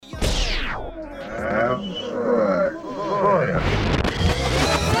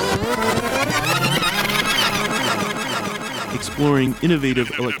exploring innovative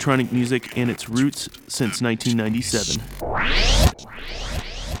electronic music and its roots since 1997.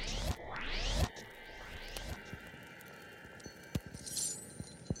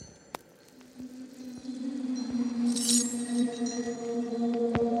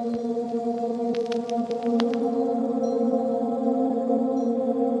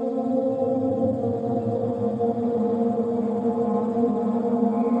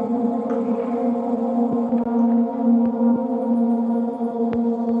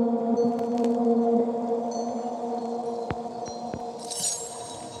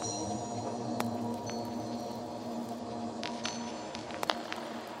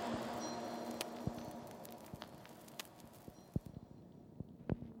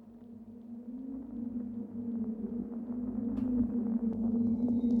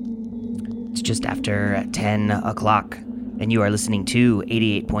 Just after 10 o'clock, and you are listening to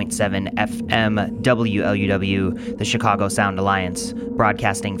 88.7 FM WLUW, the Chicago Sound Alliance,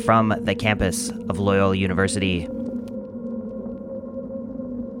 broadcasting from the campus of Loyola University.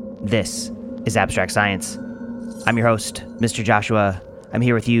 This is Abstract Science. I'm your host, Mr. Joshua. I'm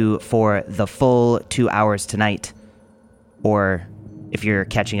here with you for the full 2 hours tonight, or if you're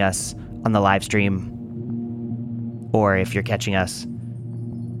catching us on the live stream, or if you're catching us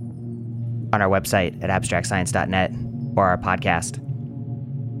on our website at abstractscience.net or our podcast.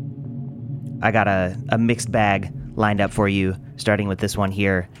 I got a mixed bag lined up for you, starting with this one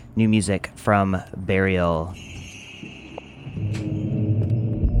here, new music from Burial.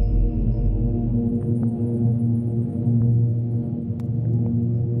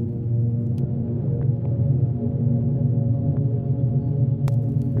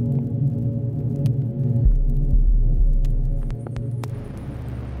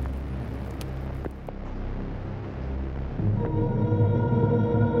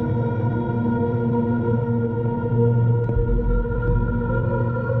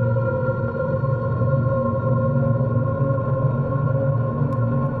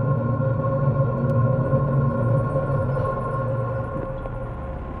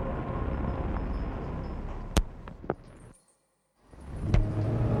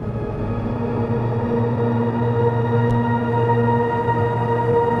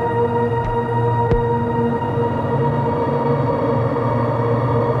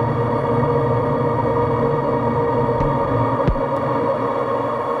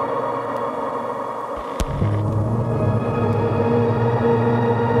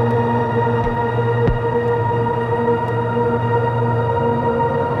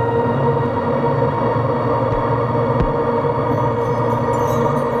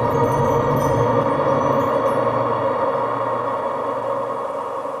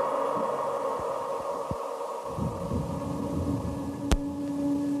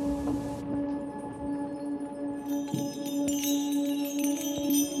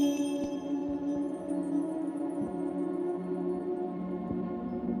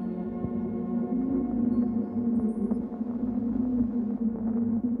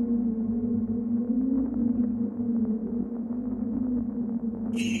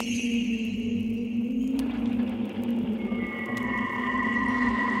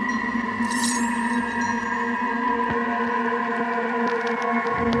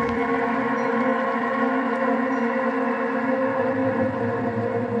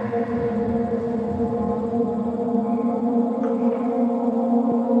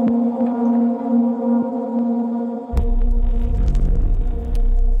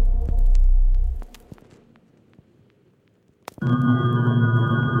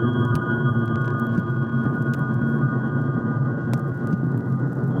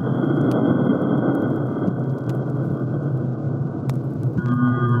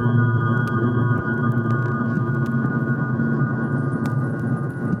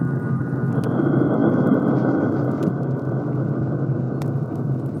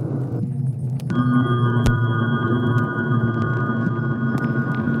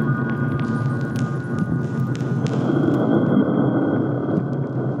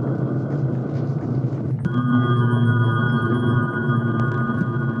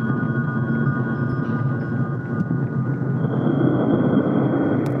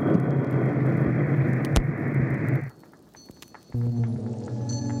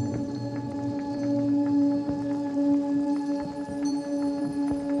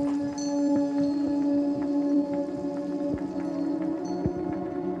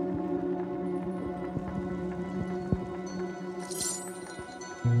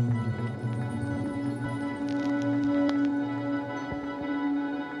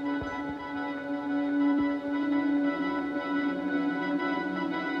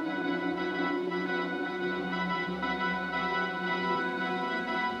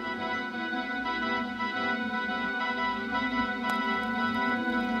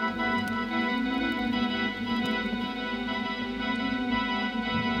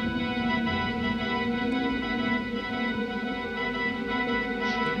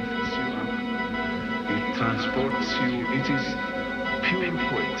 transports you. It is pure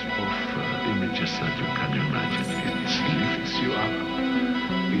poetry of images that you can imagine. It lifts you up.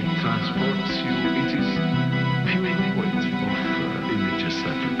 It transports you. It is pure poetry of images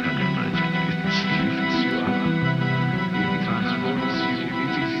that you can imagine. It lifts you up. It transports you.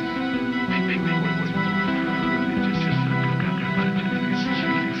 It is pure poetry of images that you can imagine. It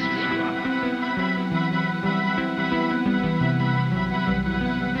lifts you up.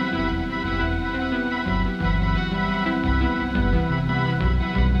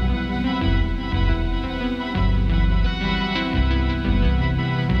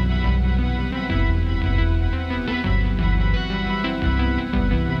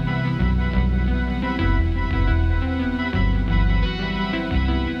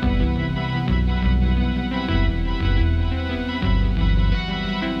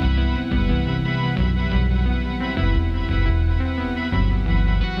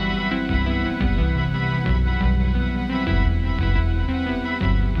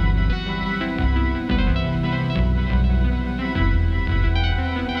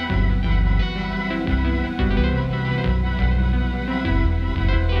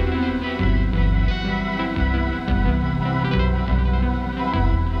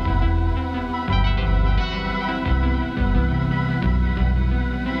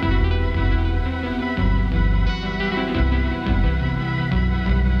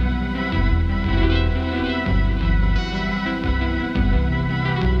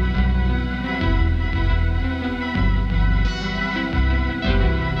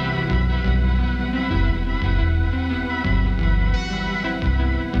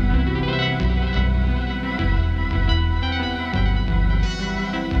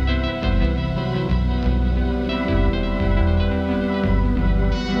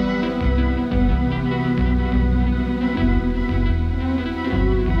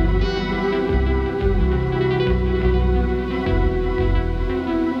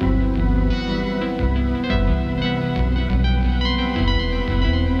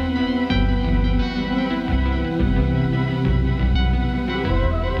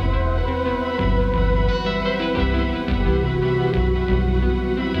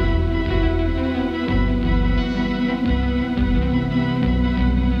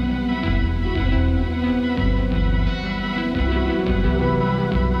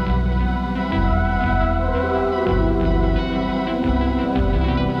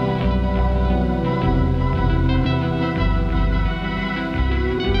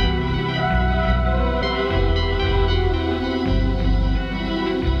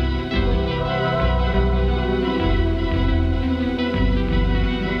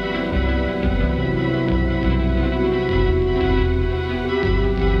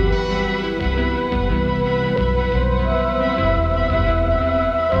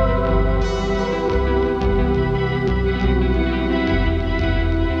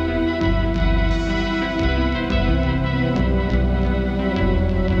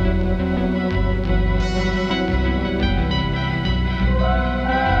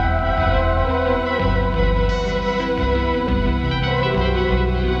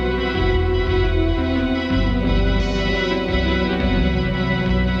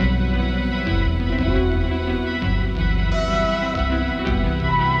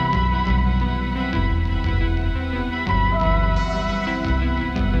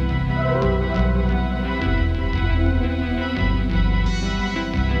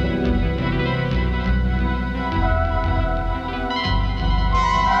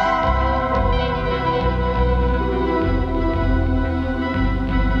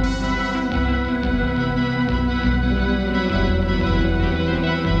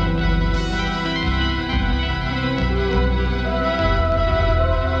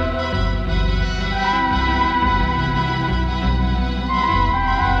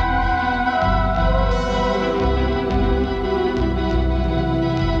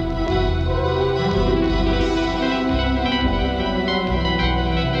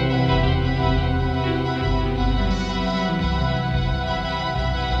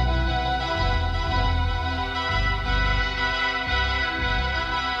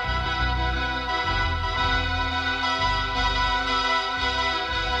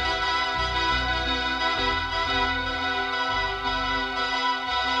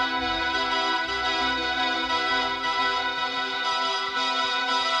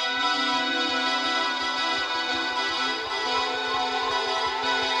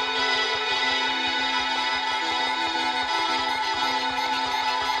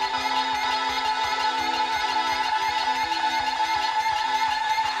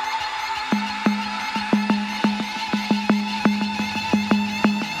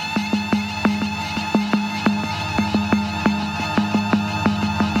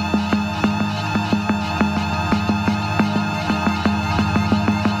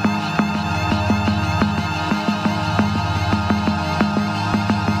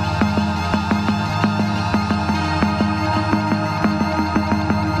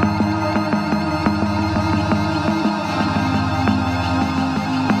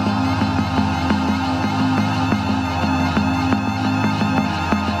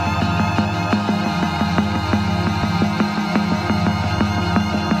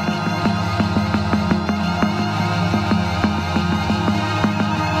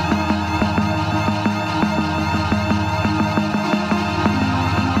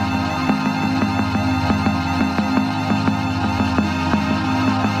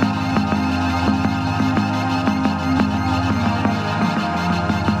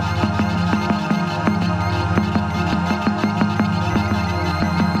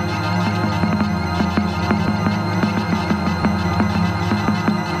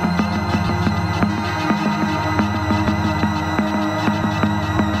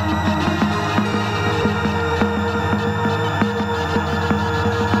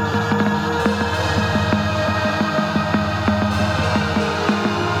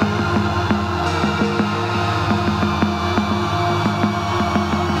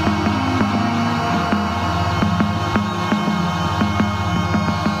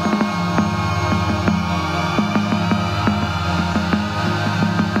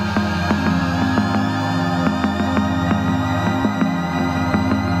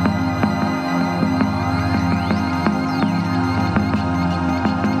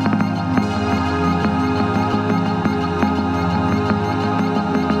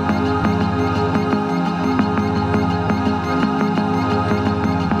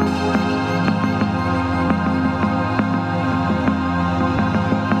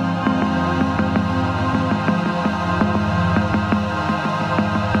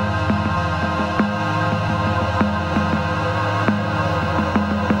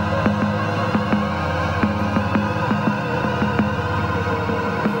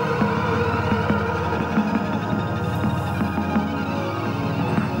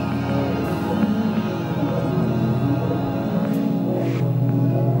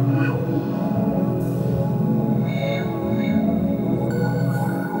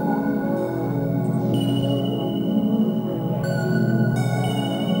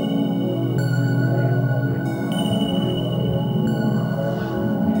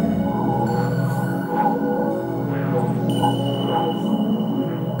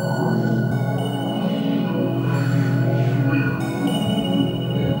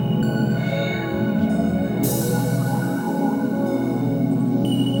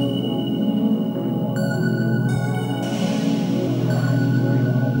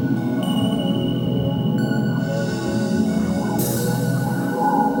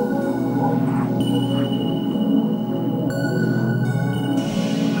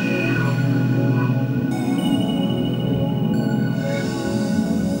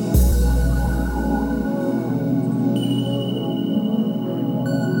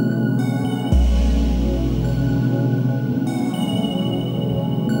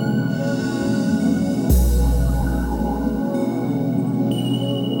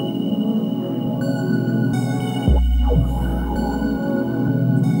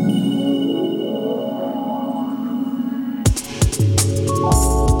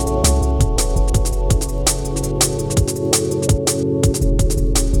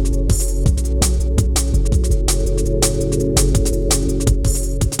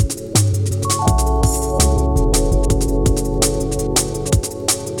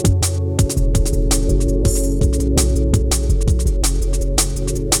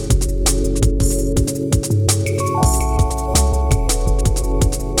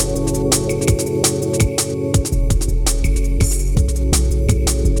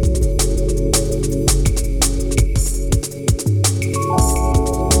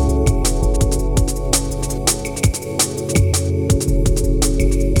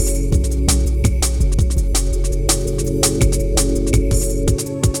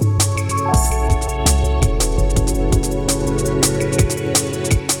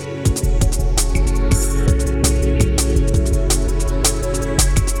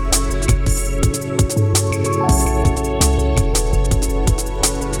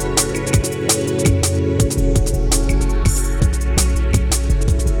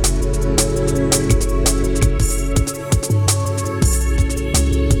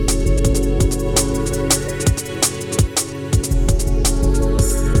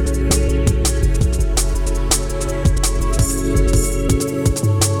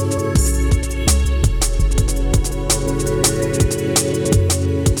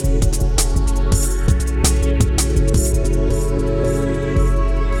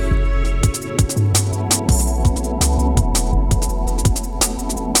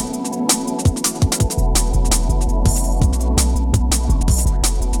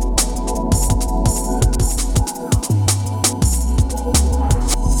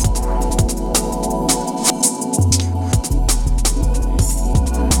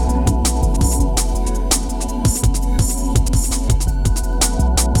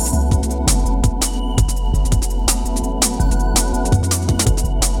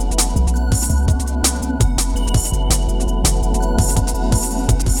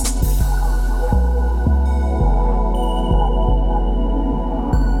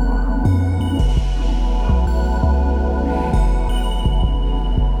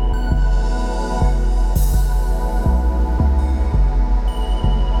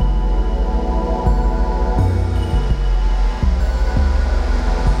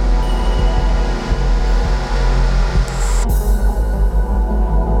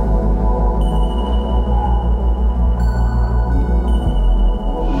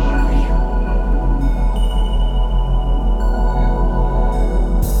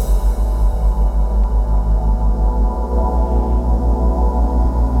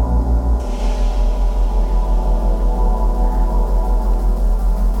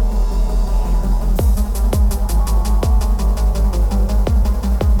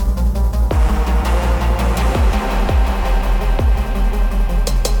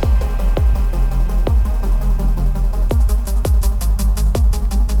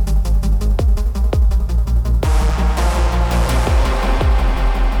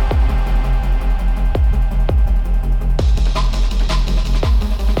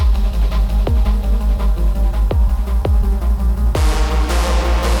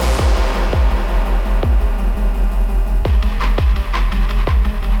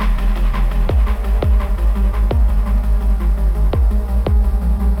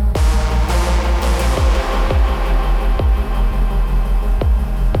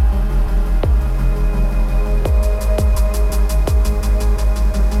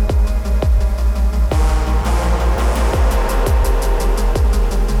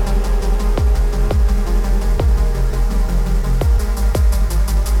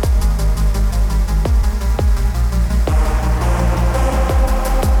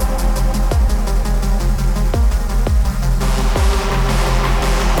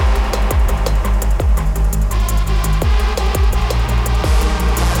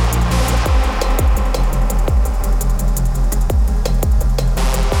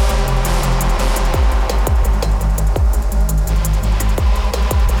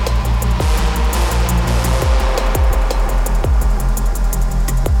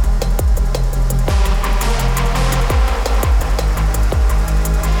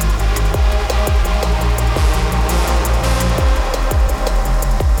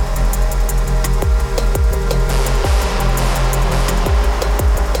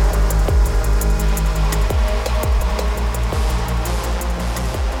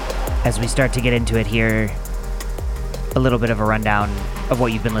 As we start to get into it here, a little bit of a rundown of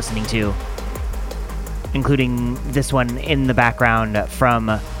what you've been listening to, including this one in the background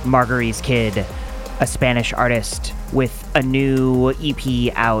from Marguerite's Kid, a Spanish artist with a new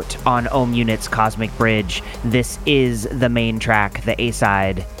EP out on Ohm Unit's Cosmic Bridge. This is the main track, the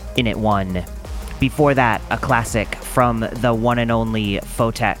A-side, In It One. Before that, a classic from the one and only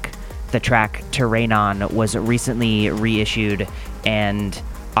Photek. The track To Rain On was recently reissued and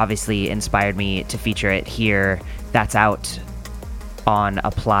obviously inspired me to feature it here. That's out on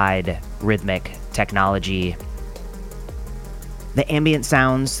Applied Rhythmic Technology. The ambient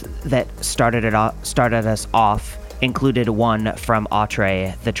sounds that started us off included one from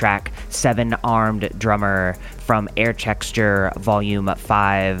Autre, the track Seven Armed Drummer from Air Texture Volume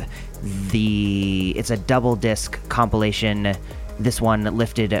 5. It's a double disc compilation. This one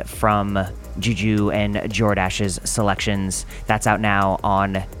lifted from Juju and Jordash's selections. That's out now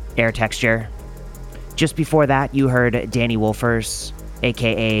on Air Texture. Just before that, you heard Danny Wolfers,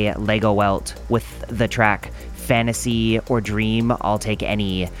 aka Lego Welt, with the track Fantasy or Dream, I'll Take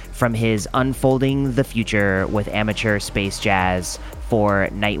Any, from his Unfolding the Future with Amateur Space Jazz for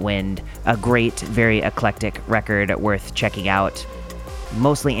Nightwind. A great, very eclectic record worth checking out.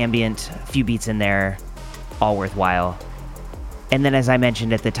 Mostly ambient, a few beats in there, all worthwhile. And then, as I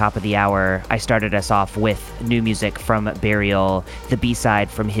mentioned at the top of the hour, I started us off with new music from Burial, the B-side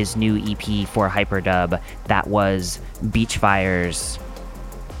from his new EP for Hyperdub. That was Beach Fires.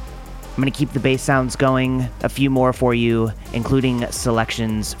 I'm going to keep the bass sounds going, a few more for you, including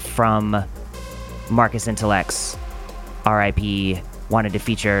selections from Marcus Intellects. R.I.P. wanted to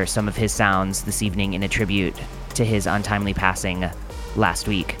feature some of his sounds this evening in a tribute to his untimely passing last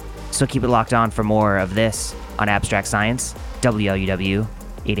week. So keep it locked on for more of this on Abstract Science, WLUW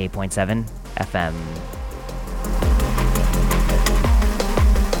 88.7 FM.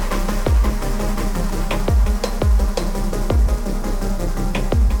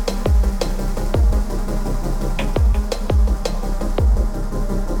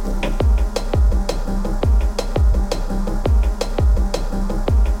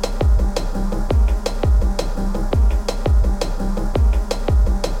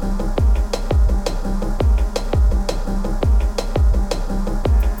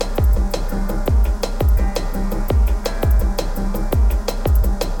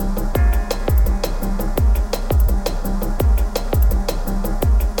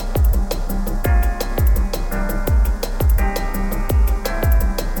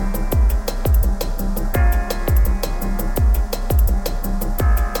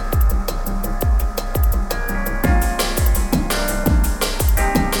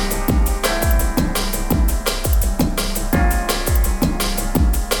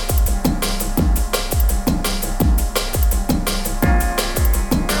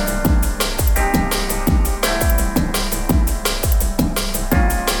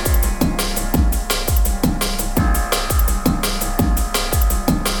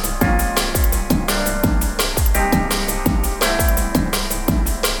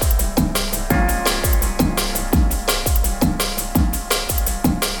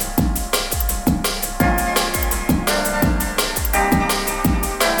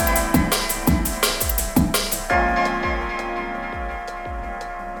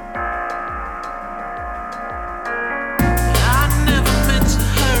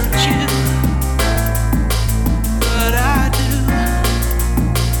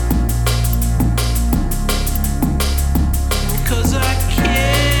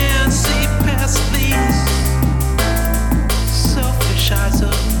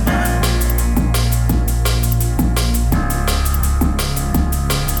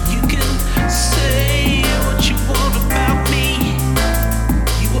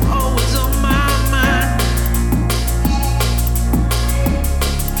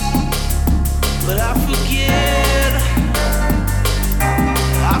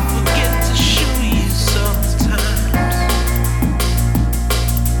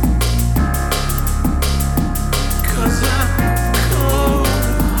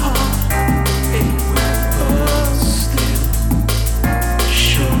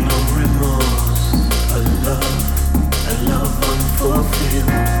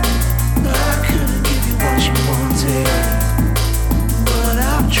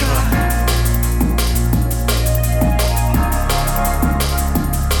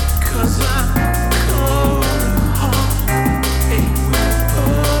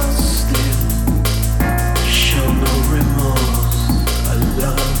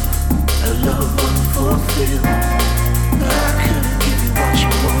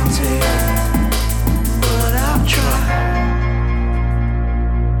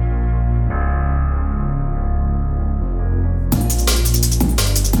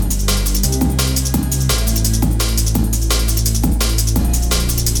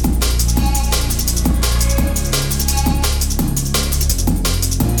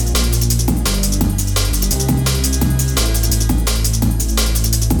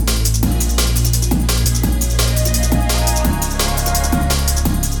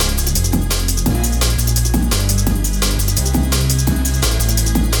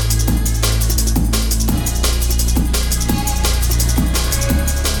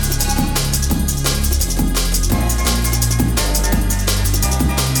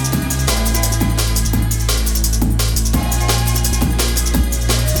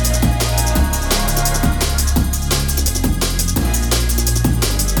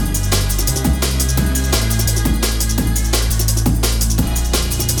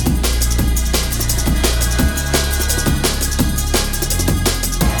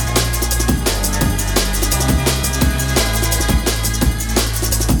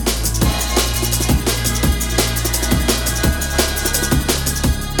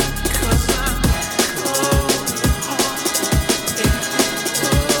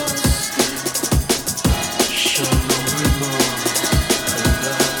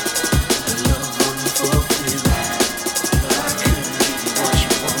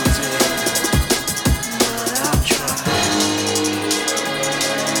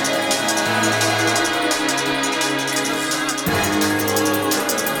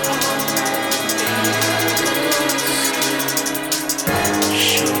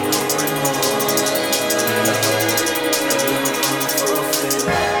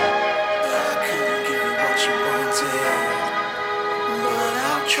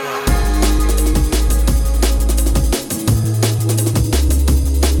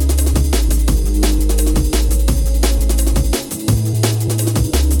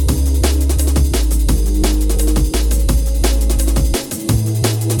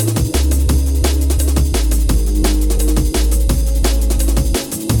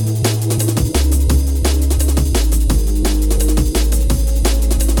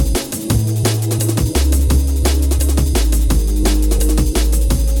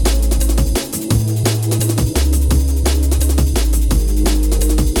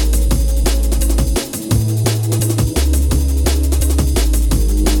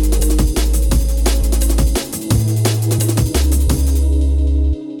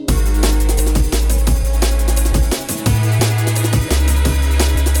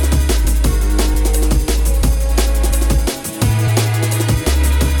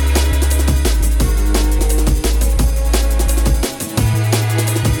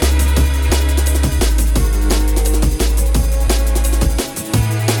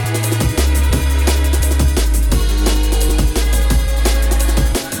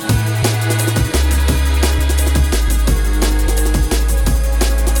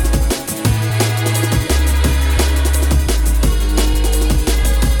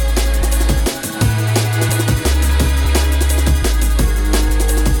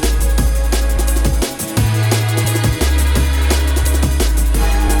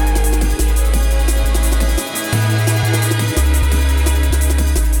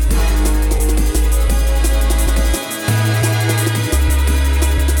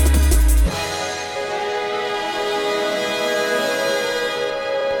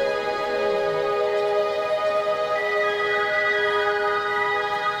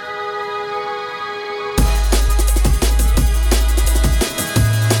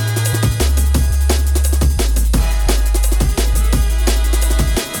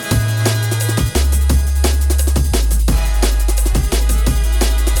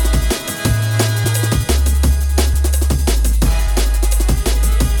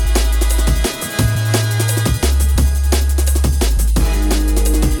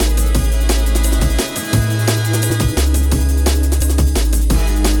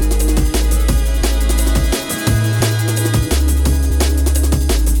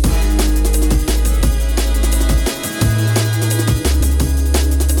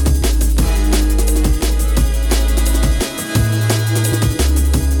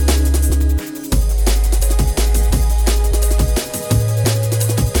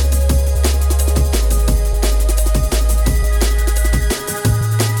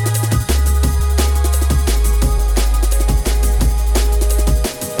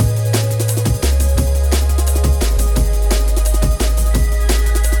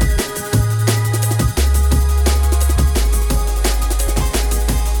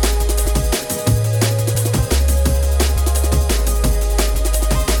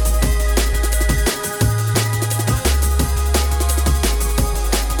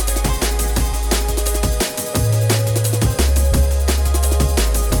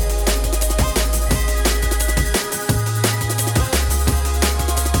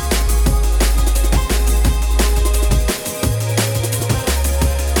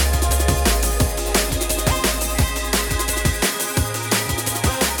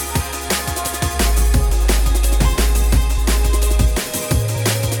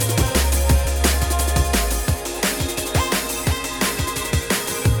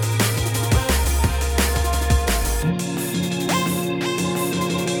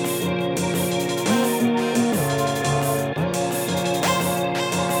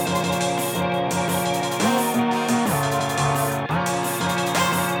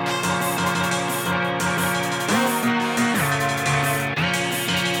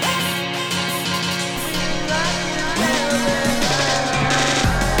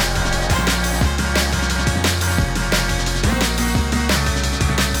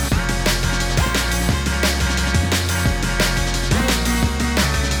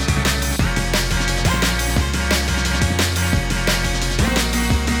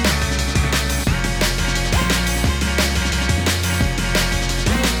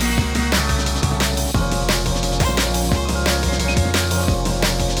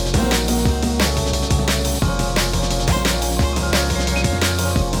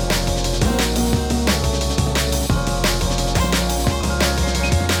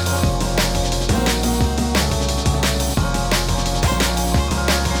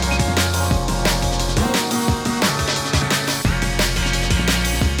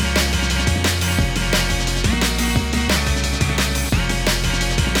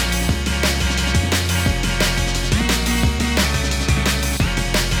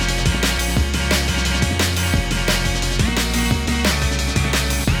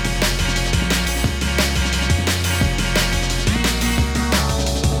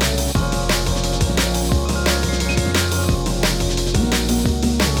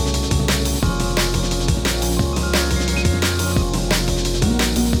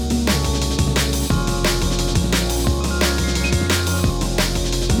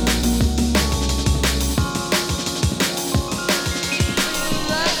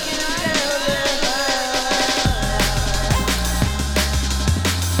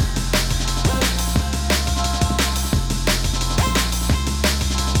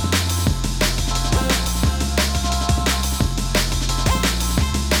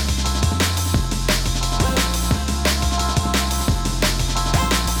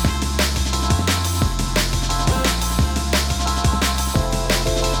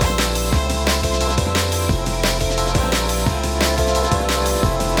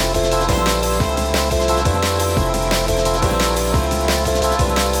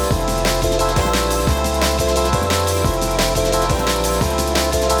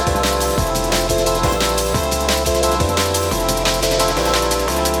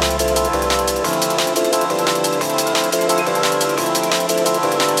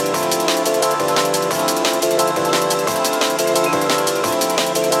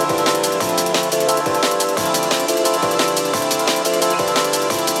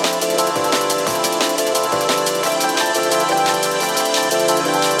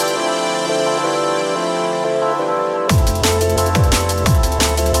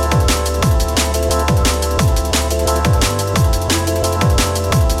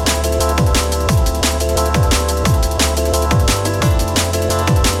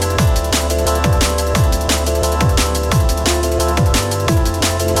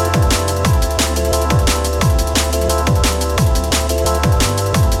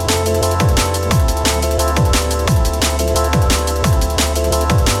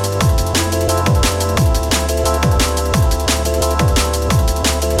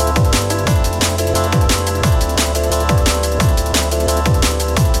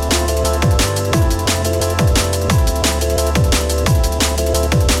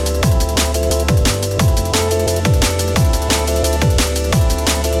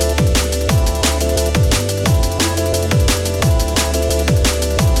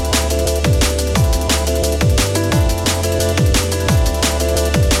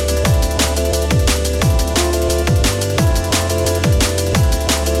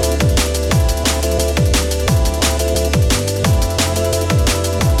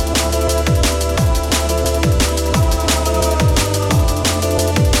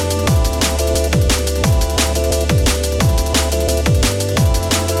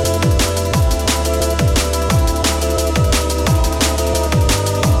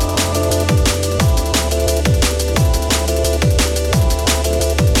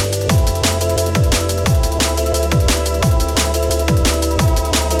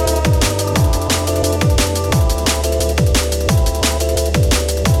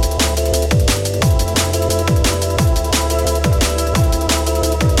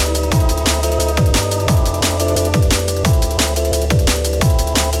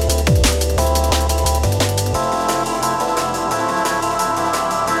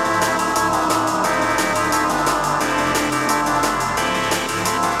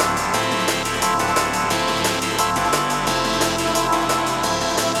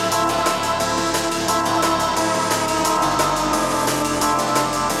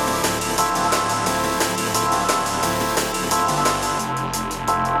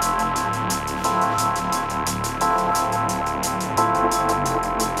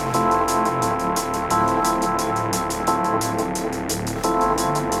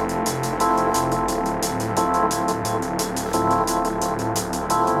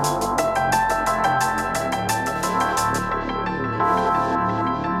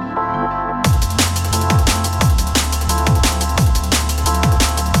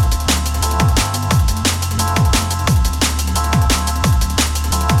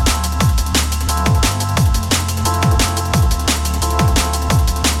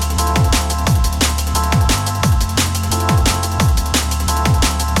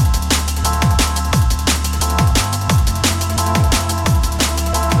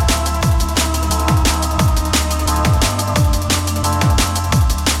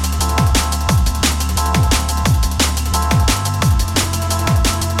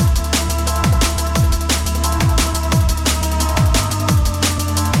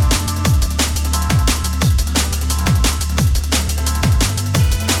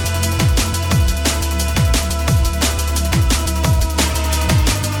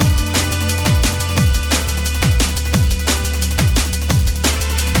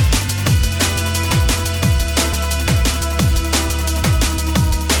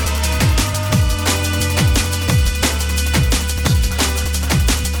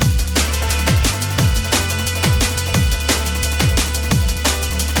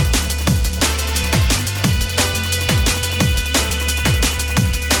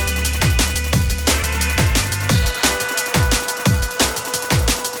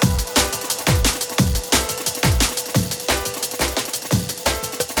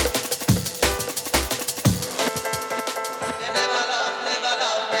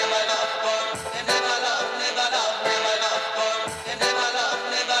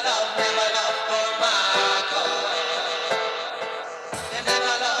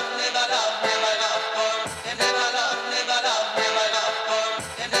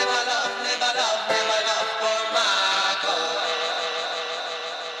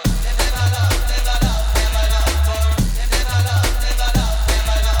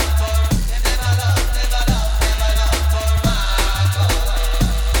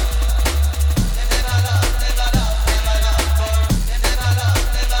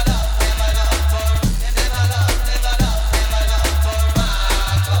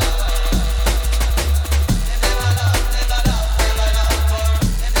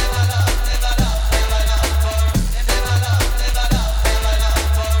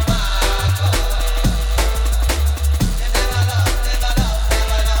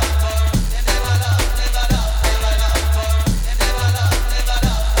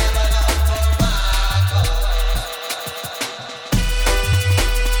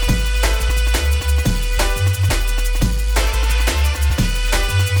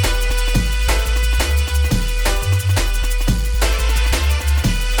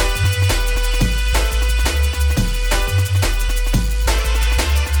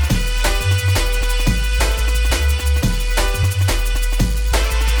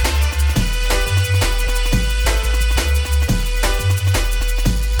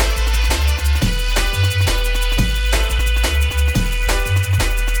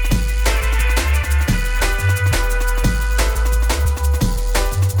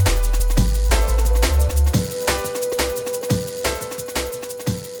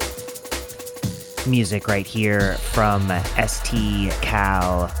 music right here from ST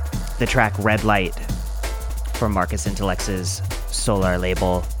Cal, the track Red Light from Marcus Intellex's Solar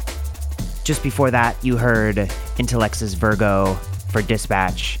label. Just before that, you heard Intellex's Virgo for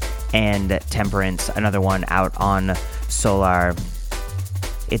Dispatch and Temperance, another one out on Solar.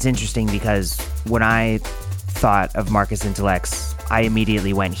 It's interesting because when I thought of Marcus Intellex, I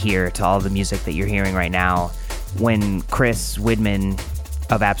immediately went here to all the music that you're hearing right now. When Chris Widman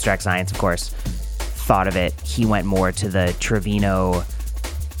of Abstract Science, of course, thought of it, he went more to the Trevino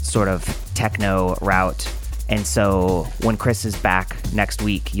sort of techno route. And so when Chris is back next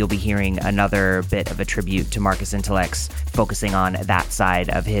week, you'll be hearing another bit of a tribute to Marcus Intellex, focusing on that side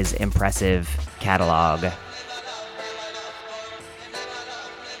of his impressive catalog.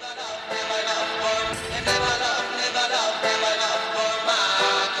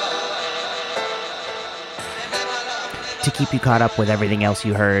 To keep you caught up with everything else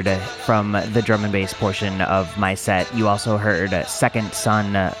you heard from the drum and bass portion of my set, you also heard Second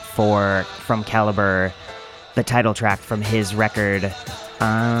Son from Caliber, the title track from his record.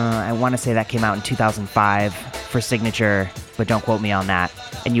 I want to say that came out in 2005 for Signature, but don't quote me on that.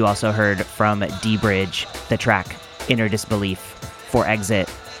 And you also heard from D-Bridge, the track Inner Disbelief for Exit.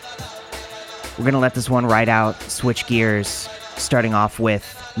 We're going to let this one ride out, switch gears, starting off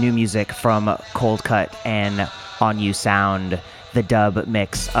with new music from Cold Cut and On You Sound, the dub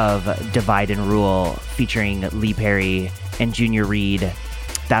mix of Divide and Rule featuring Lee Perry and Junior Reed.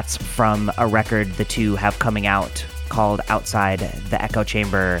 That's from a record the two have coming out called Outside the Echo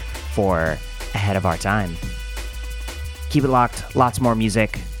Chamber for Ahead of Our Time. Keep it locked, lots more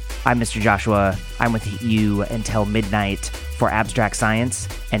music. I'm Mr. Joshua. I'm with you until midnight for Abstract Science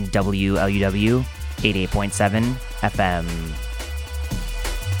and WLUW 88.7 FM.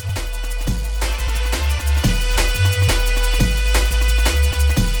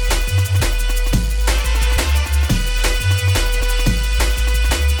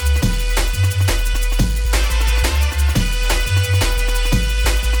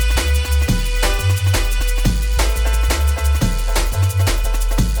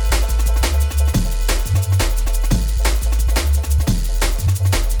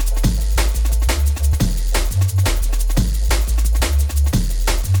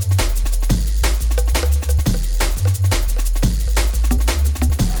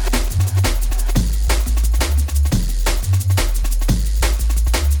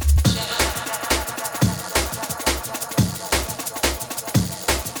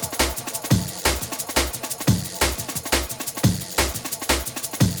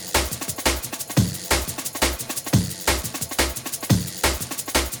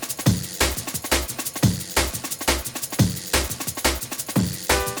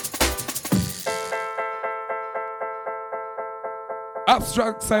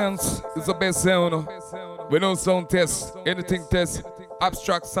 Abstract science is the best sound. We don't sound test, anything test.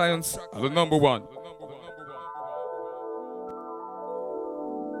 Abstract science are the number one.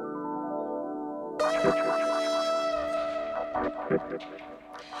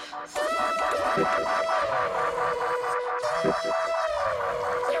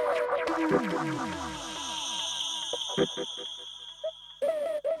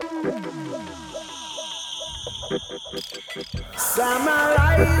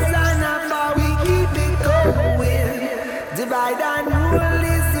 Summarize and how we keep it going. Divide and rule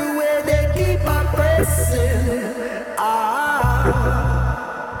is the way they keep on pressing.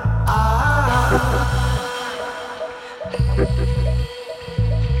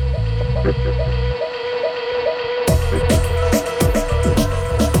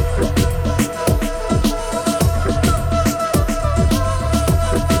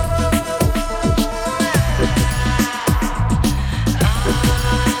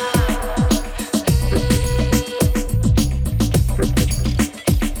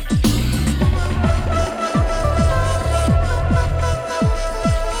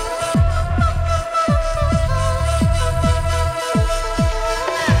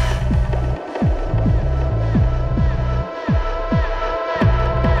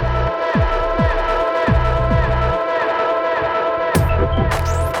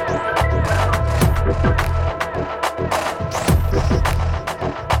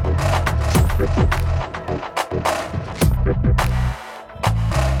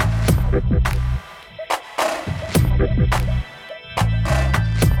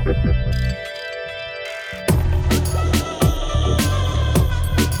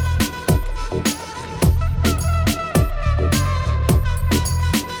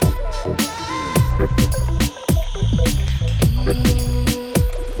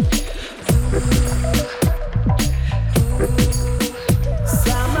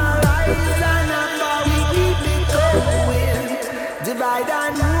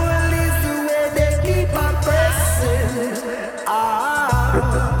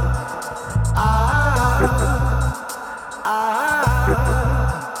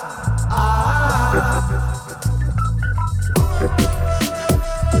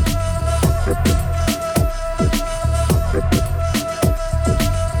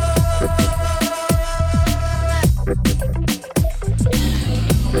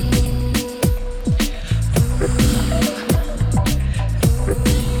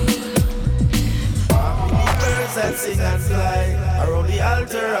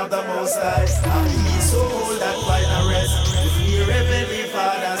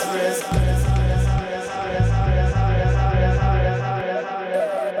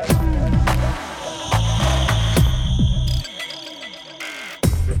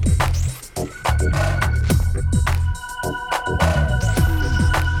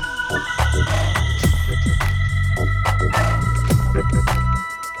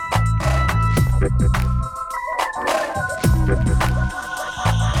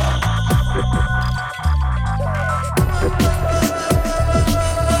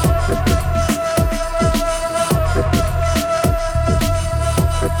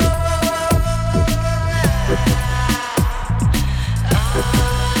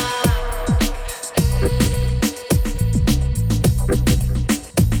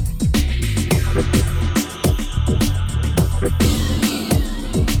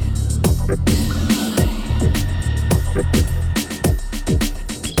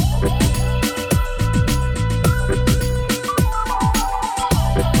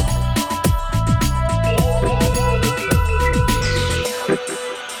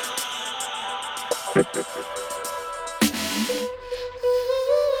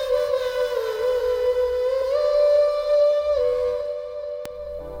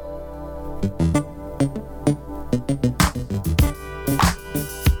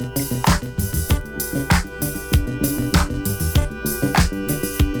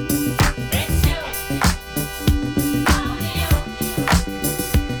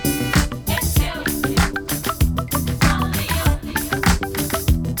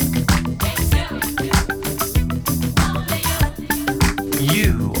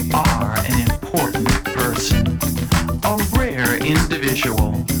 You are an important person, a rare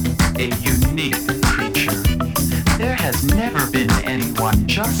individual, a unique creature. There has never been anyone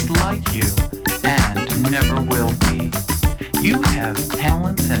just like you, and never will be. You have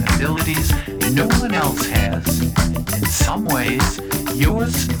talents and abilities no one else has. In some ways, you're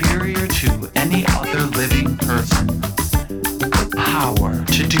superior to any other living person. The power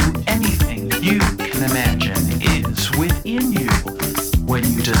to do anything you can imagine is within you when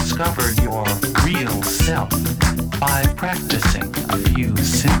you discover your real self by practicing a few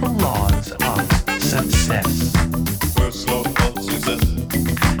simple laws of success. First law of success.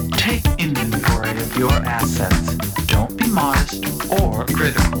 Take inventory of your assets. Don't be modest or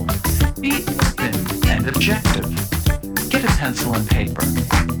critical. Be open and objective. Get a pencil and paper.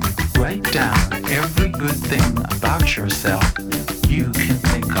 Write down every good thing about yourself you can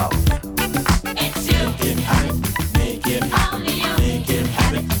think of. It's you. Make it happen. Make it happen. Make it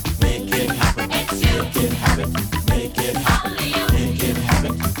happen. Make it happen. It's you. Make it happen. Make it happen. Make it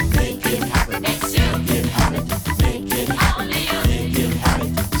happen. Make it happen. It's you. Make it happen. Make it happen. Make it happen.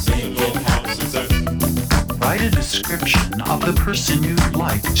 Make it happen. Success. Write a description of the person you'd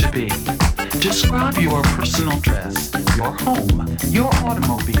like to be. Describe your personal dress, your home, your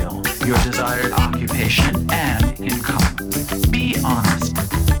automobile, your desired occupation, and income. Be honest.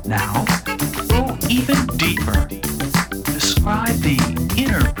 Now, go even deeper. Describe the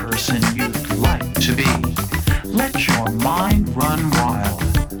inner person you'd like to be. Let your mind run wild.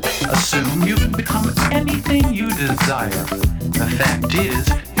 Assume you can become anything you desire. The fact is,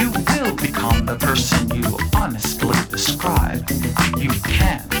 you will become the person you honestly describe. You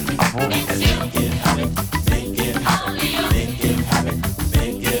can't avoid it. Make it happen. Make it happen. Make it happen.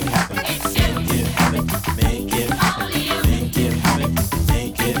 Make it happen. Make it happen. Make it happen. Make it happen.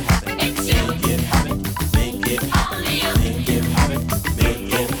 Make it happen. Make it happen. Make it happen. Make it happen.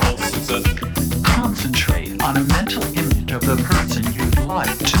 Make it happen. Success. Concentrate on a mental image of the person you'd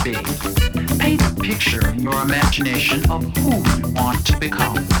like to be. Paint a picture in your imagination of who you want to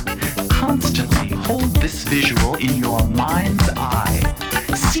become. Constantly hold this visual in your mind's eye.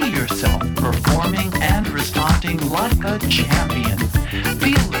 See yourself performing and responding like a champion.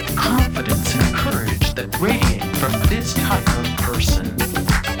 Feel the confidence and courage that radiate from this type of person.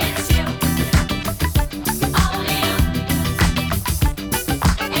 It's you. Only you.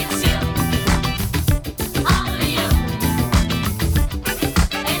 It's you. Only you.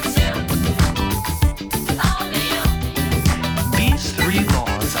 It's you. Only you. These three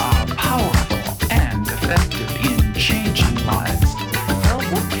laws are powerful and effective in changing lives. They'll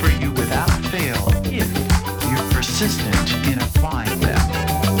work for you without fail if you're persistent in applying them.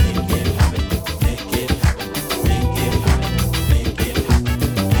 Make it happen. Make it happen. Make it happen.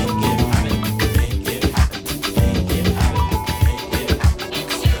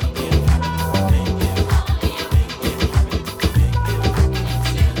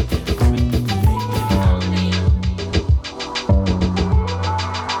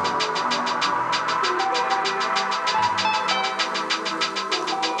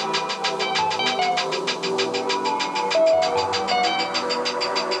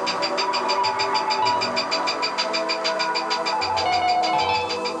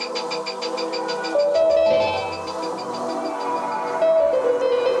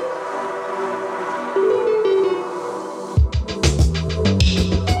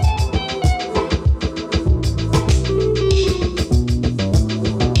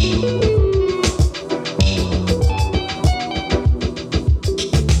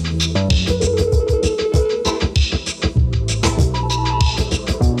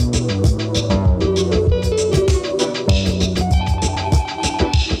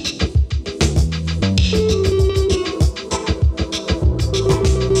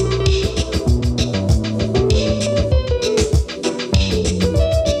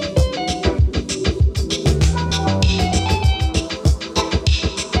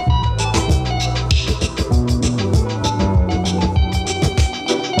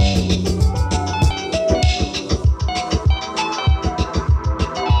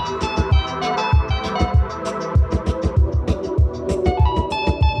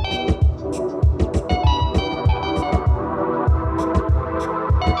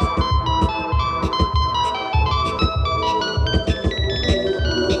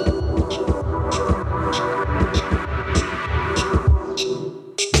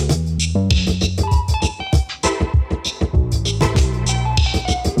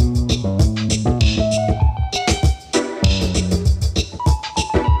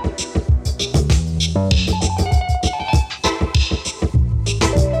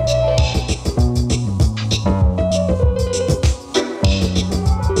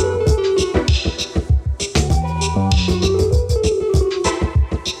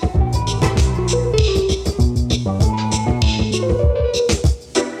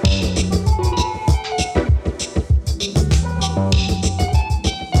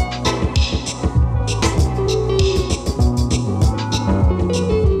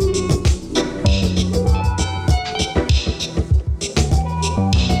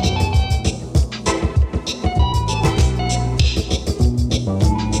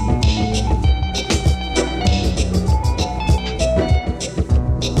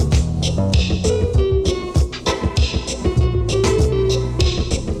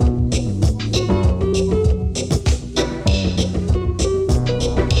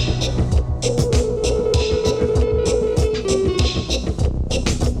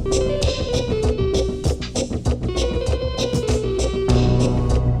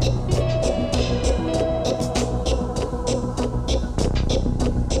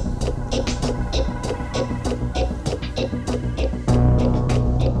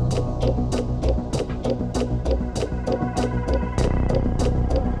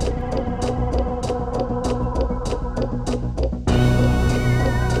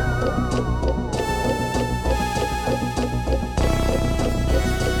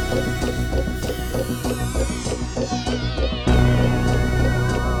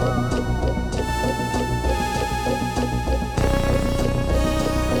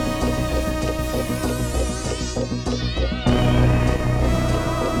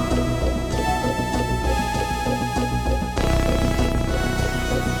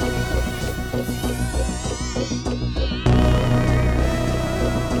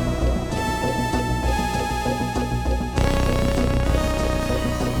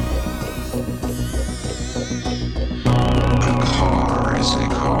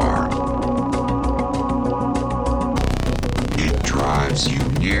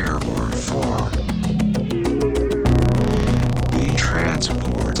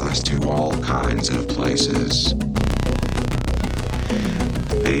 cars to all kinds of places.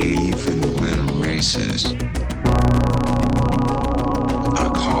 They even win races.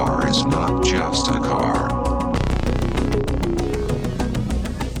 A car is not just a car.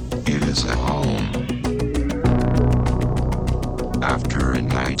 It is a home. After a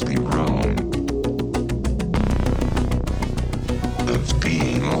nightly roam of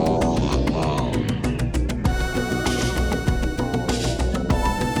being all alone.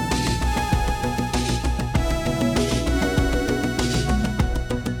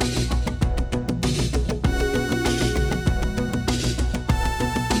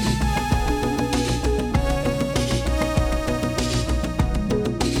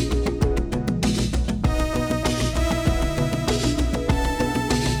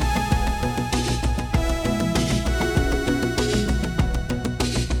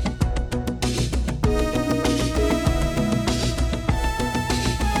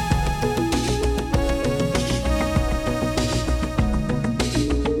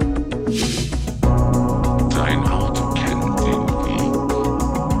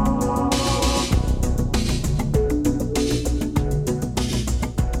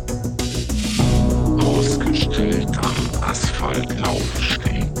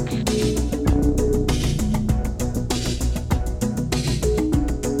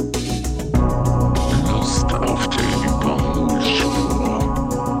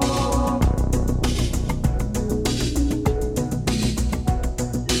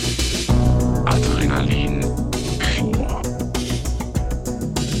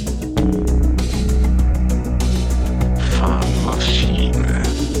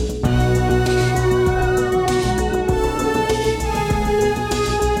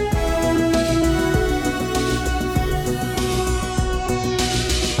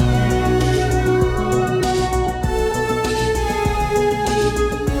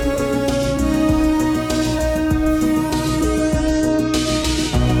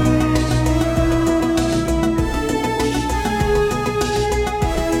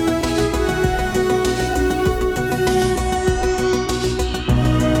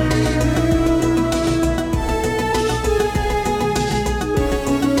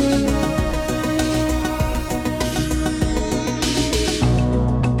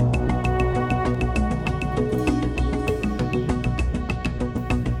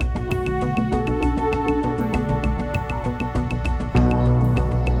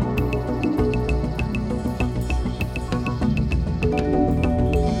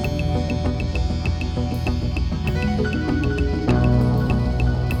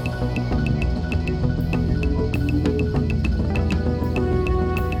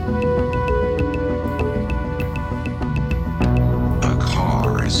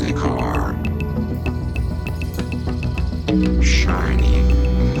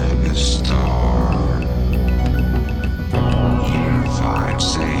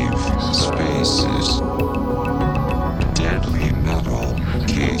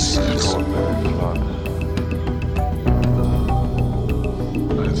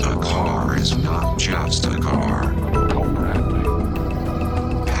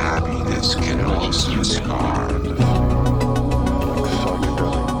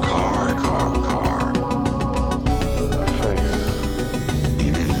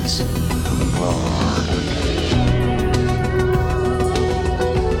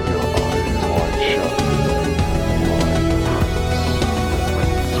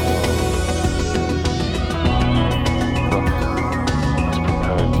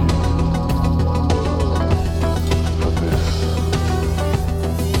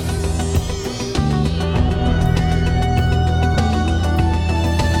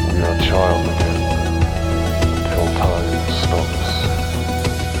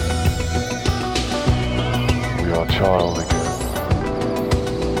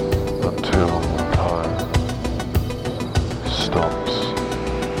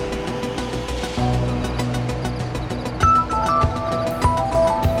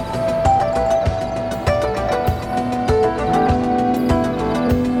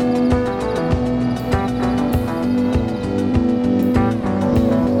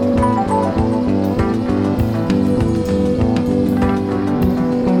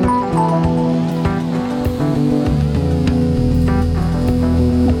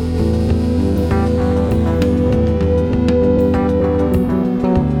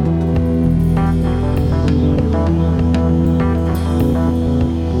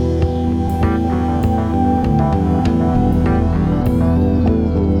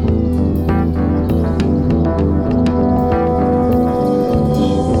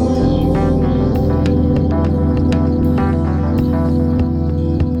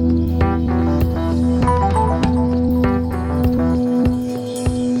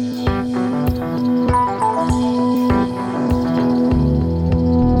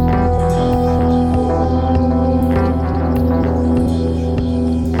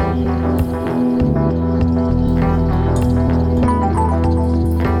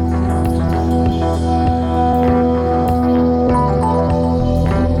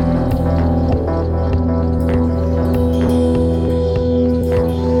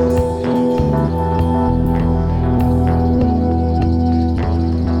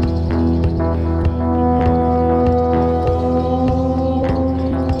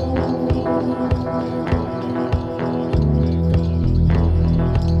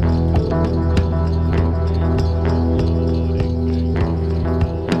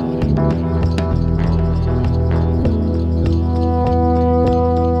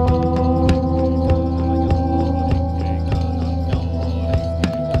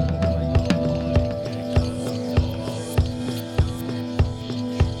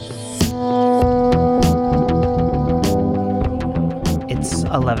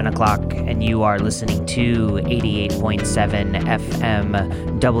 and you are listening to 88.7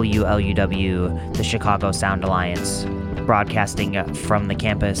 FM WLUW, the Chicago Sound Alliance, broadcasting from the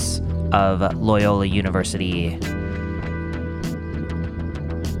campus of Loyola University.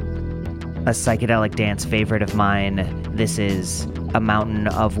 A psychedelic dance favorite of mine, this is a Mountain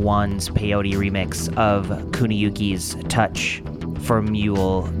of One's peyote remix of Kuniyuki's Touch for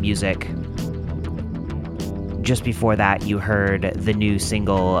Mule Music. Just before that, you heard the new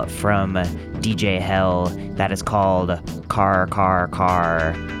single from DJ Hell that is called Car, Car, Car,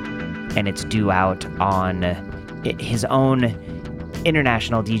 and it's due out on his own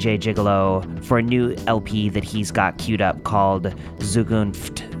international DJ Gigolo for a new LP that he's got queued up called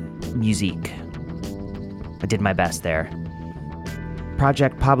Zukunft Musik. I did my best there.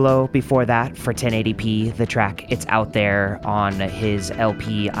 Project Pablo before that for 1080p, the track It's Out There on his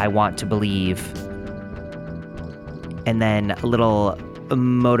LP I Want to Believe. And then a little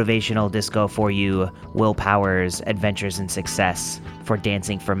motivational disco for you, Will Power's Adventures in Success for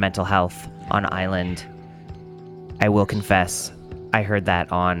Dancing for Mental Health on Island. I will confess, I heard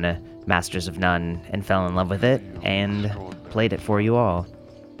that on Masters of None and fell in love with it and played it for you all.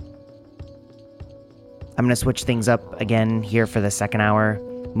 I'm going to switch things up again here for the second hour,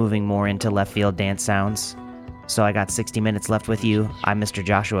 moving more into left field dance sounds. So I got 60 minutes left with you. I'm Mr.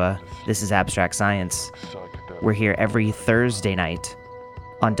 Joshua. This is Abstract Science. We're here every Thursday night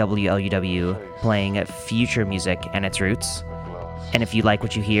on WLUW playing future music and its roots. And if you like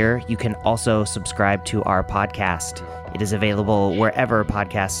what you hear, you can also subscribe to our podcast. It is available wherever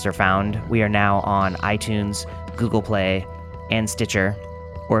podcasts are found. We are now on iTunes, Google Play, and Stitcher.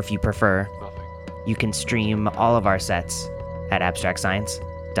 Or if you prefer, you can stream all of our sets at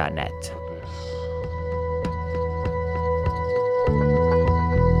abstractscience.net.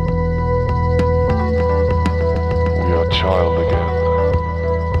 We are child again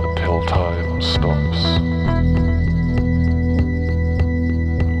until time stops.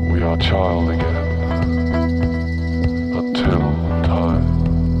 We are child again until time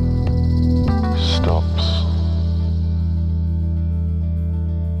stops.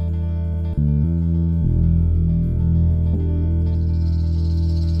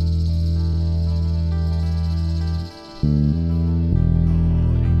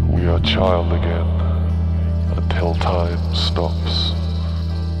 We are child again until time stops.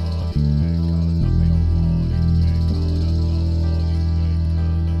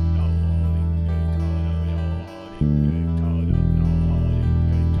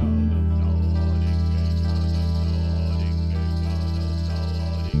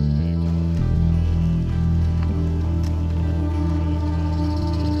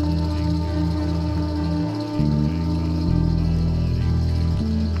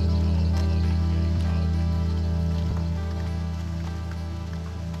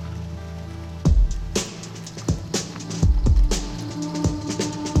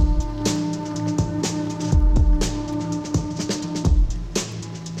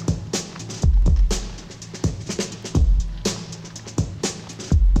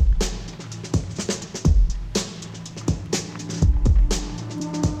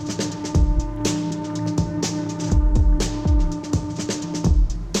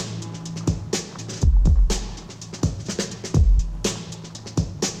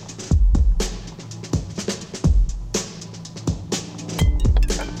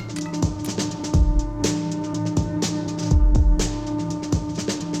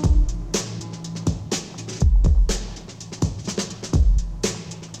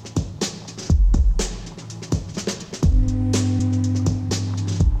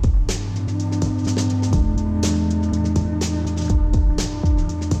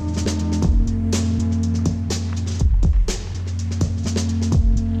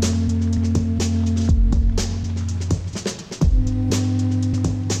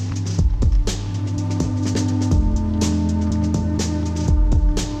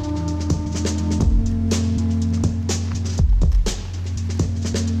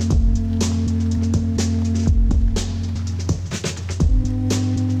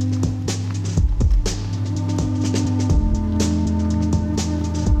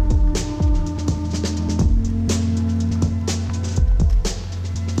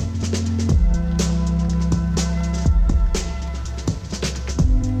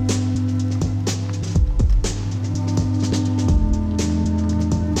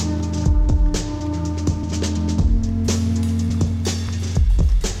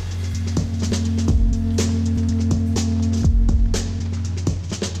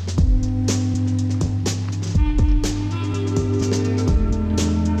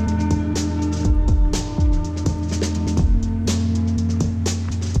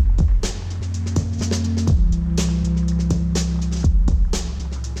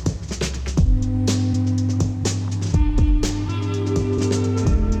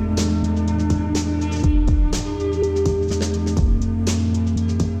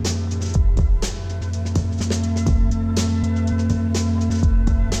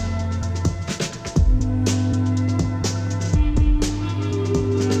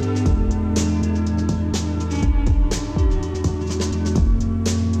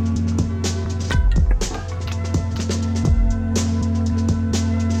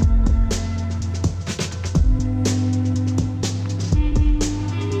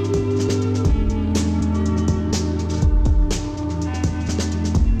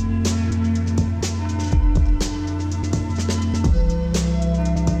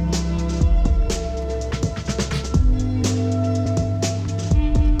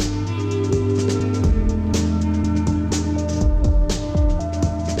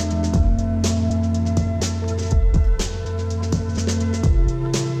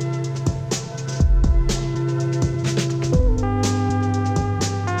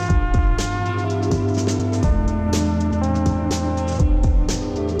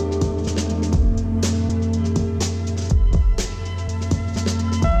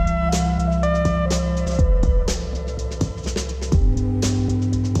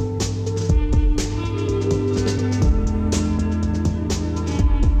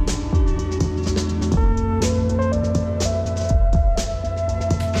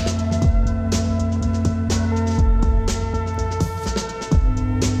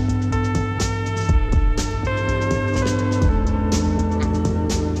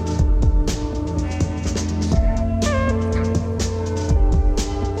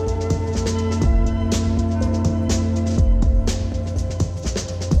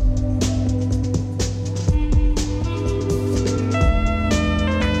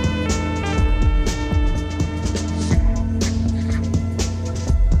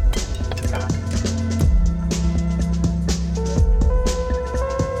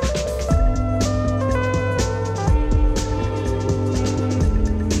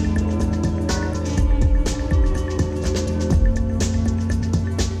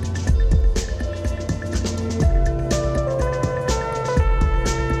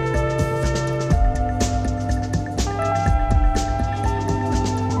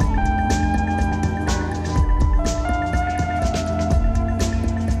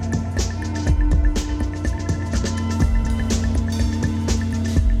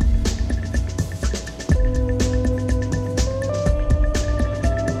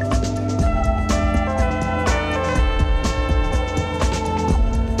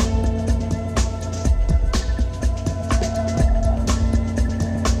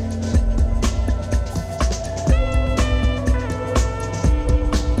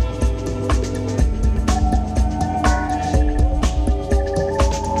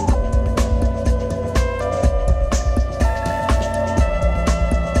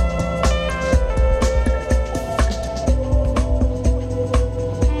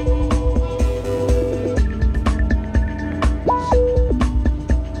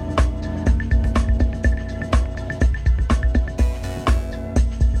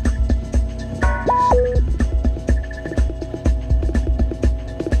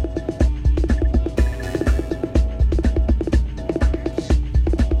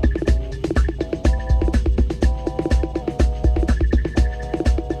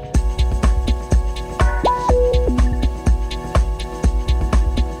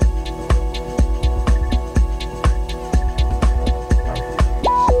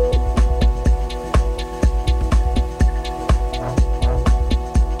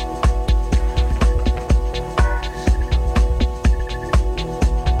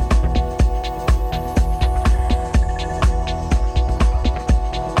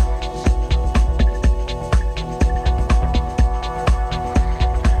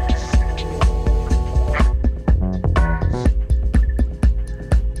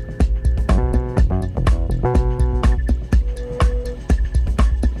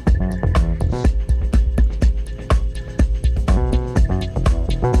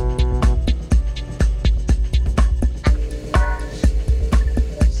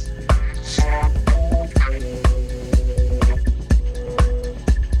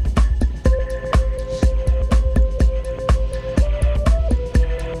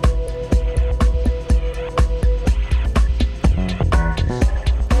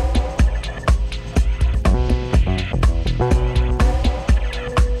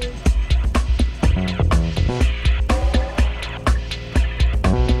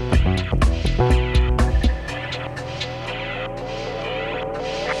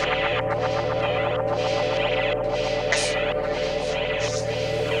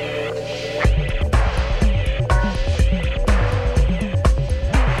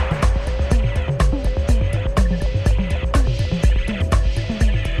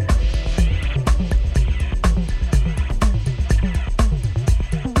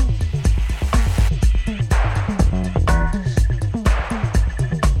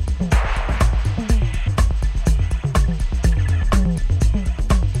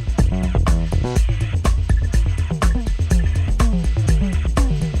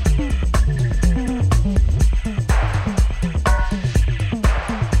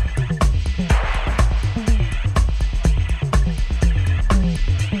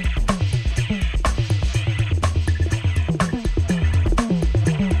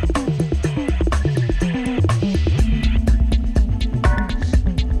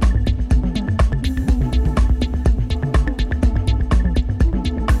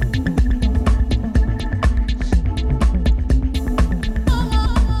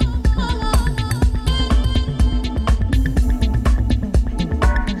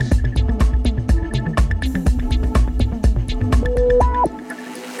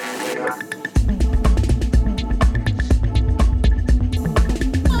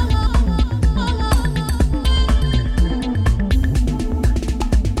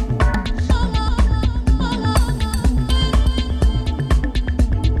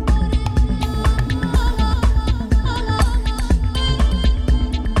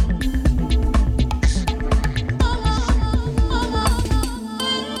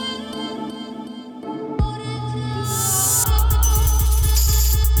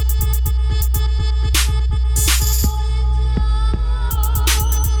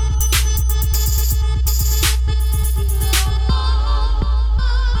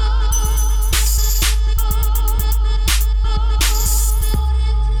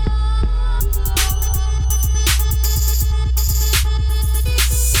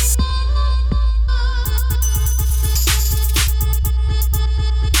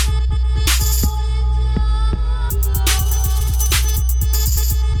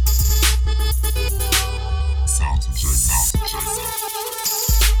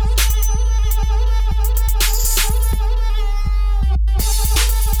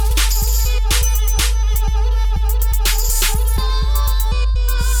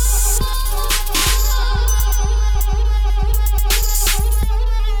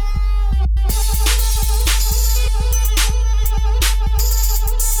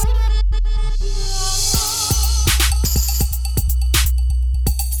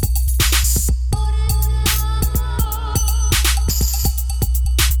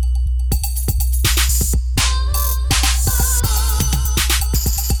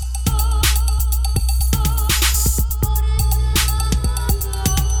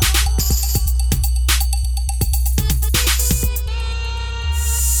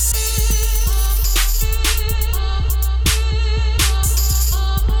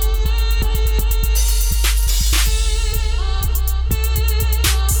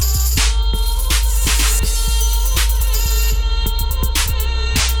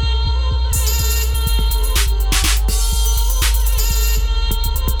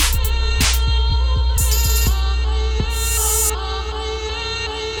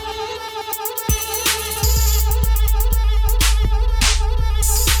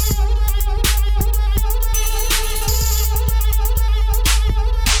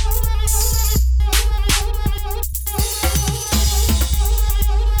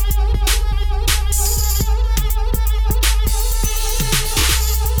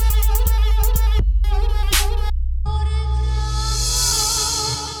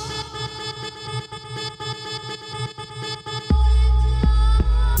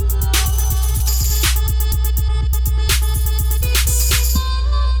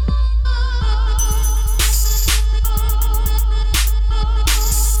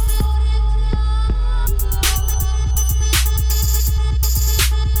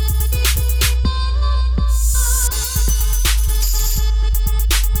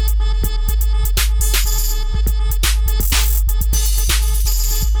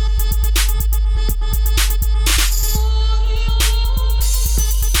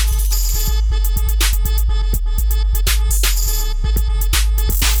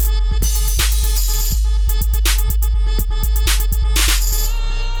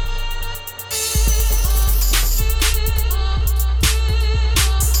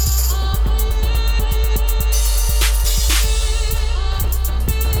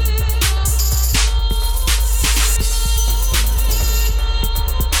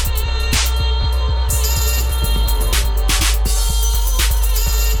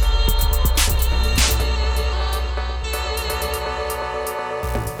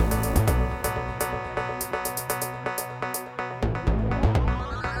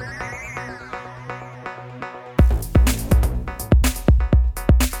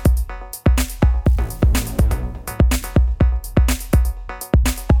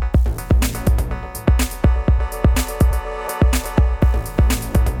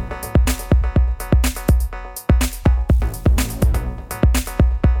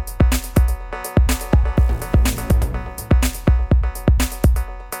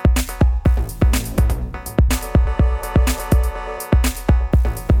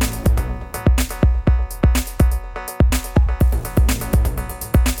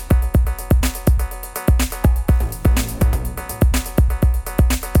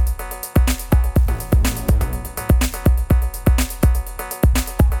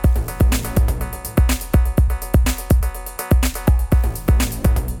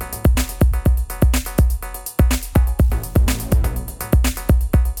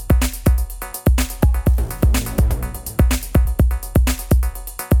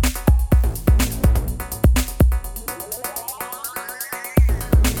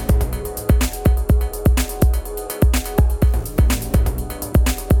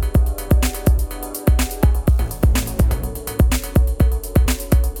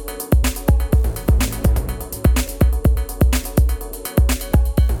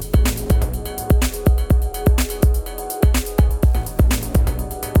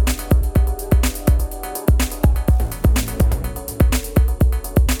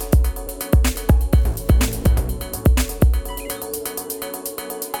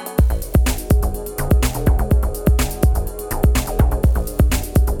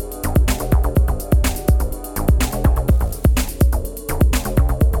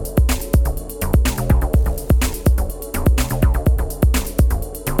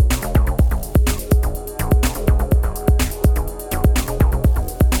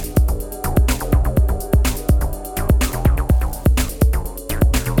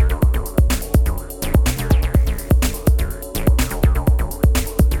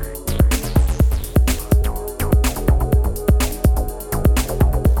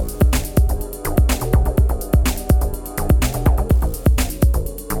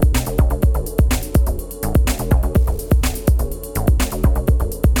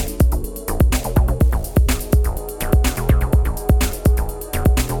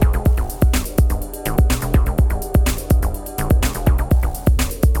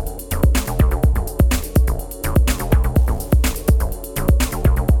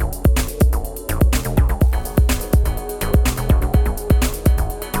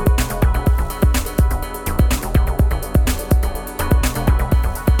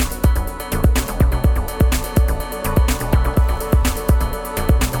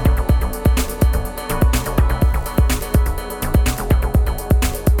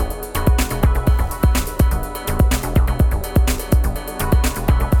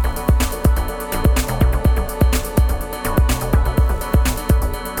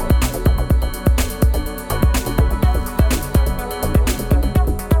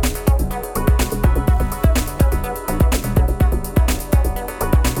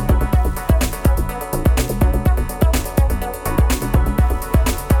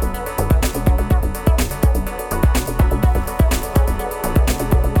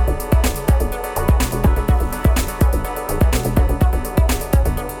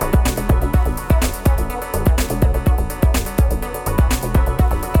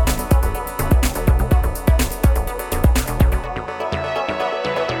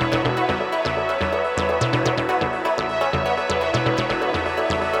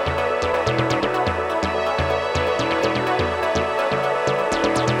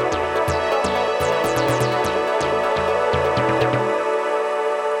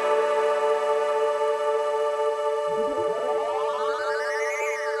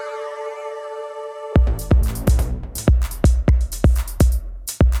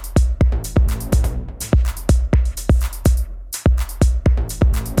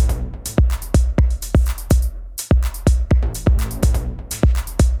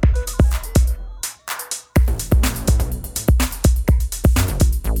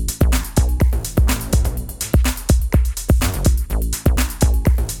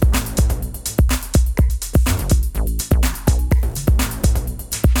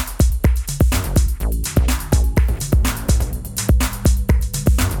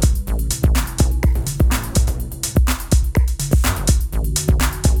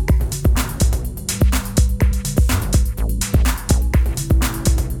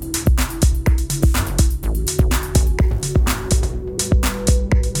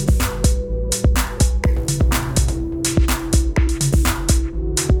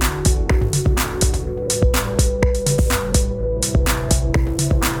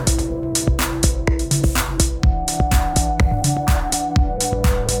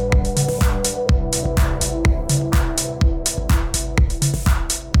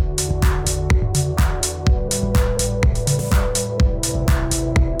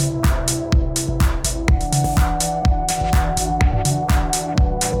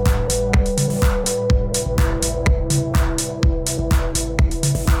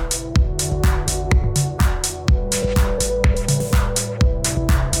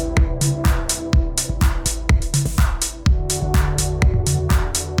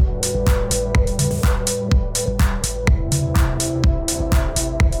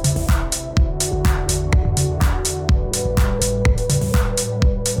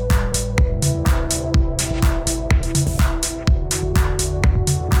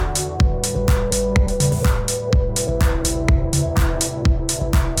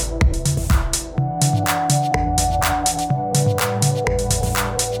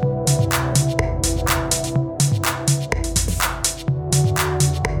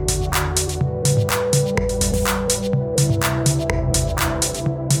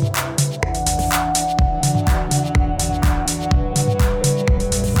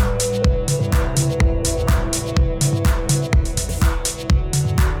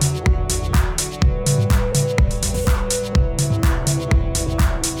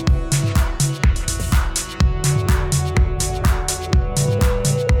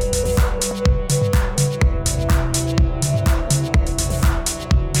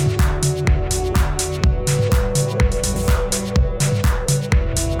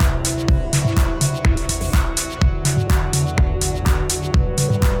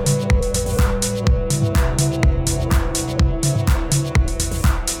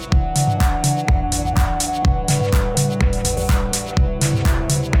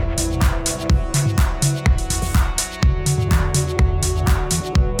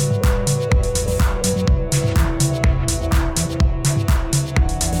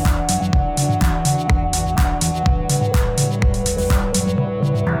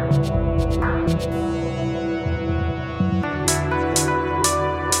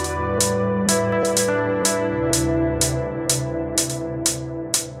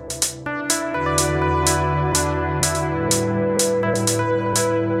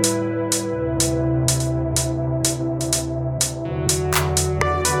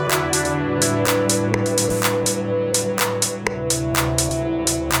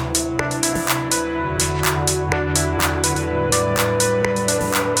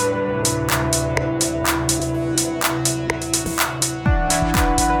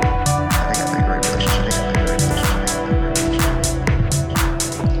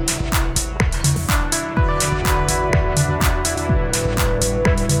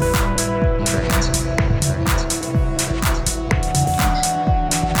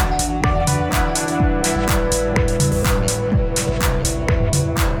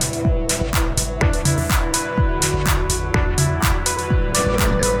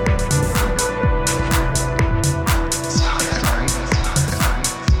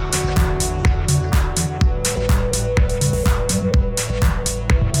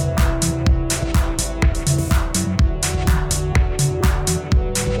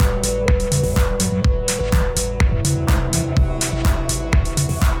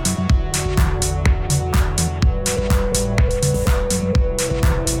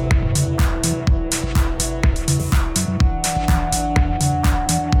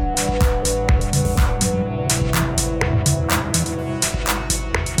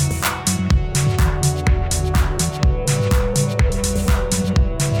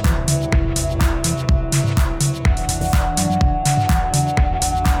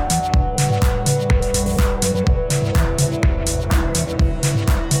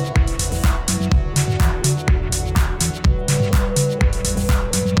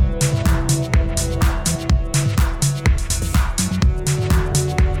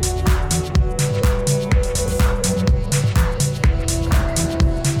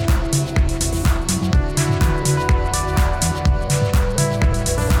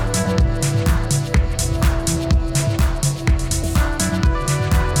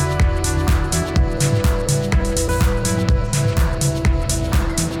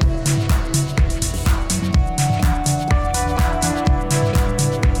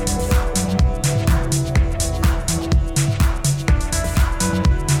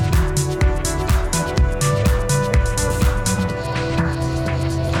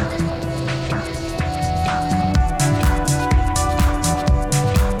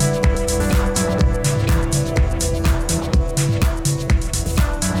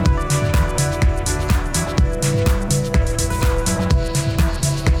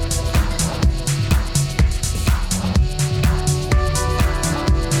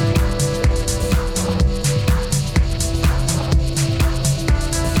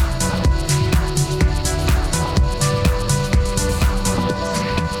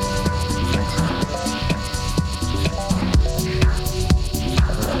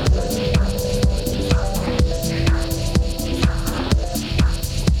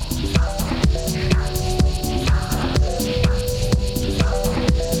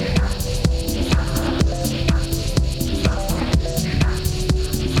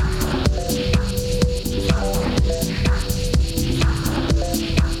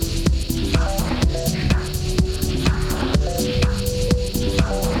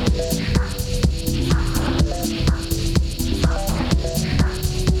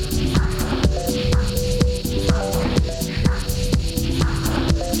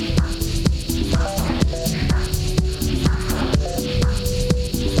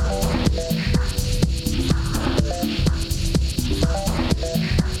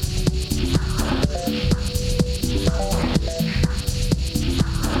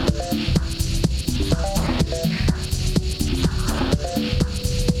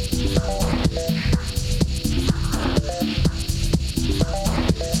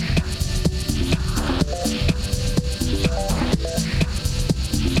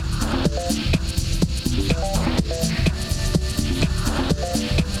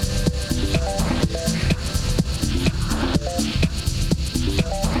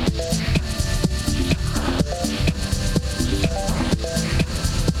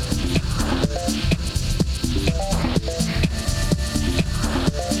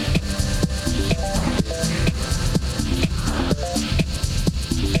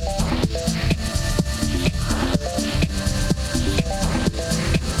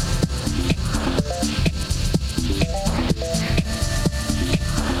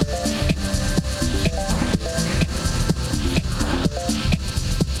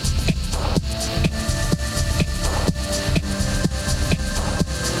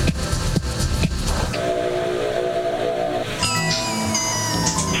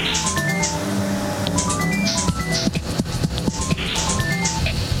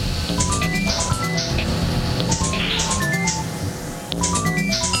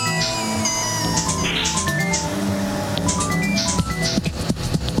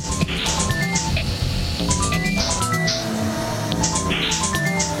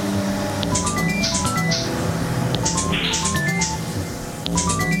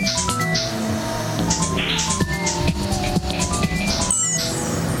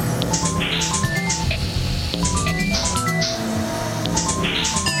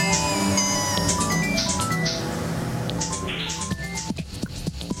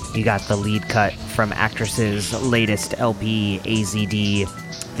 You got the lead cut from Actress's latest LP,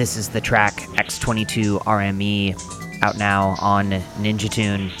 AZD. This is the track X22 RME, out now on Ninja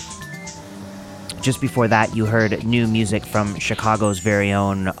Tune. Just before that, you heard new music from Chicago's very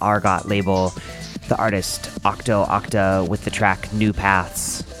own Argot label, the artist Octo Octa with the track New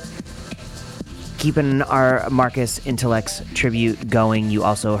Paths. Keeping our Marcus Intellects tribute going, you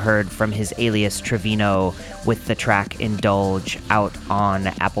also heard from his alias Trevino with the track Indulge, out on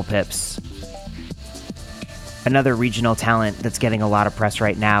Apple Pips. Another regional talent that's getting a lot of press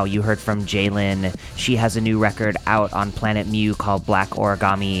right now, you heard from Jaylin. She has a new record out on Planet Mu called Black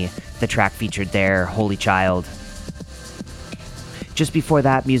Origami. The track featured there, Holy Child. Just before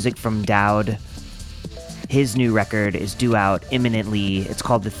that, music from Dowd. His new record is due out imminently. It's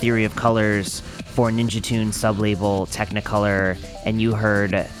called The Theory of Colors for Ninja Tune sublabel Technicolor, and you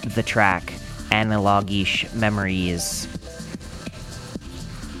heard the track Analogisch Memories.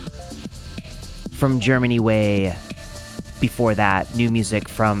 From Germany Way, before that, new music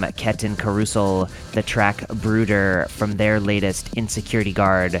from Ketten Carousel, the track Brooder from their latest Insecurity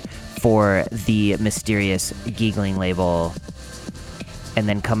Guard for the mysterious Giggling label. And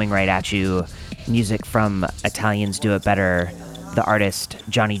then coming right at you, music from Italians Do It Better. The artist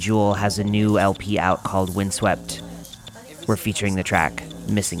Johnny Jewel has a new LP out called Windswept. We're featuring the track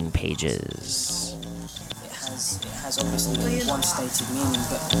Missing Pages. Has obviously one stated meaning,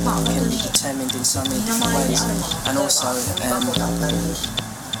 but can be determined in so many different ways. And also,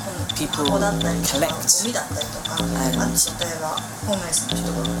 people collect and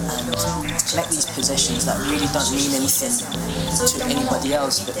collect these possessions that really don't mean anything to anybody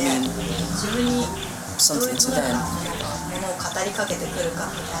else, but mean something to them.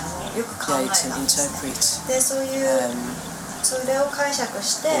 Yeah, to interpret. Or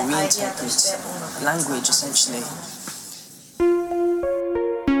reinterpret language, essentially.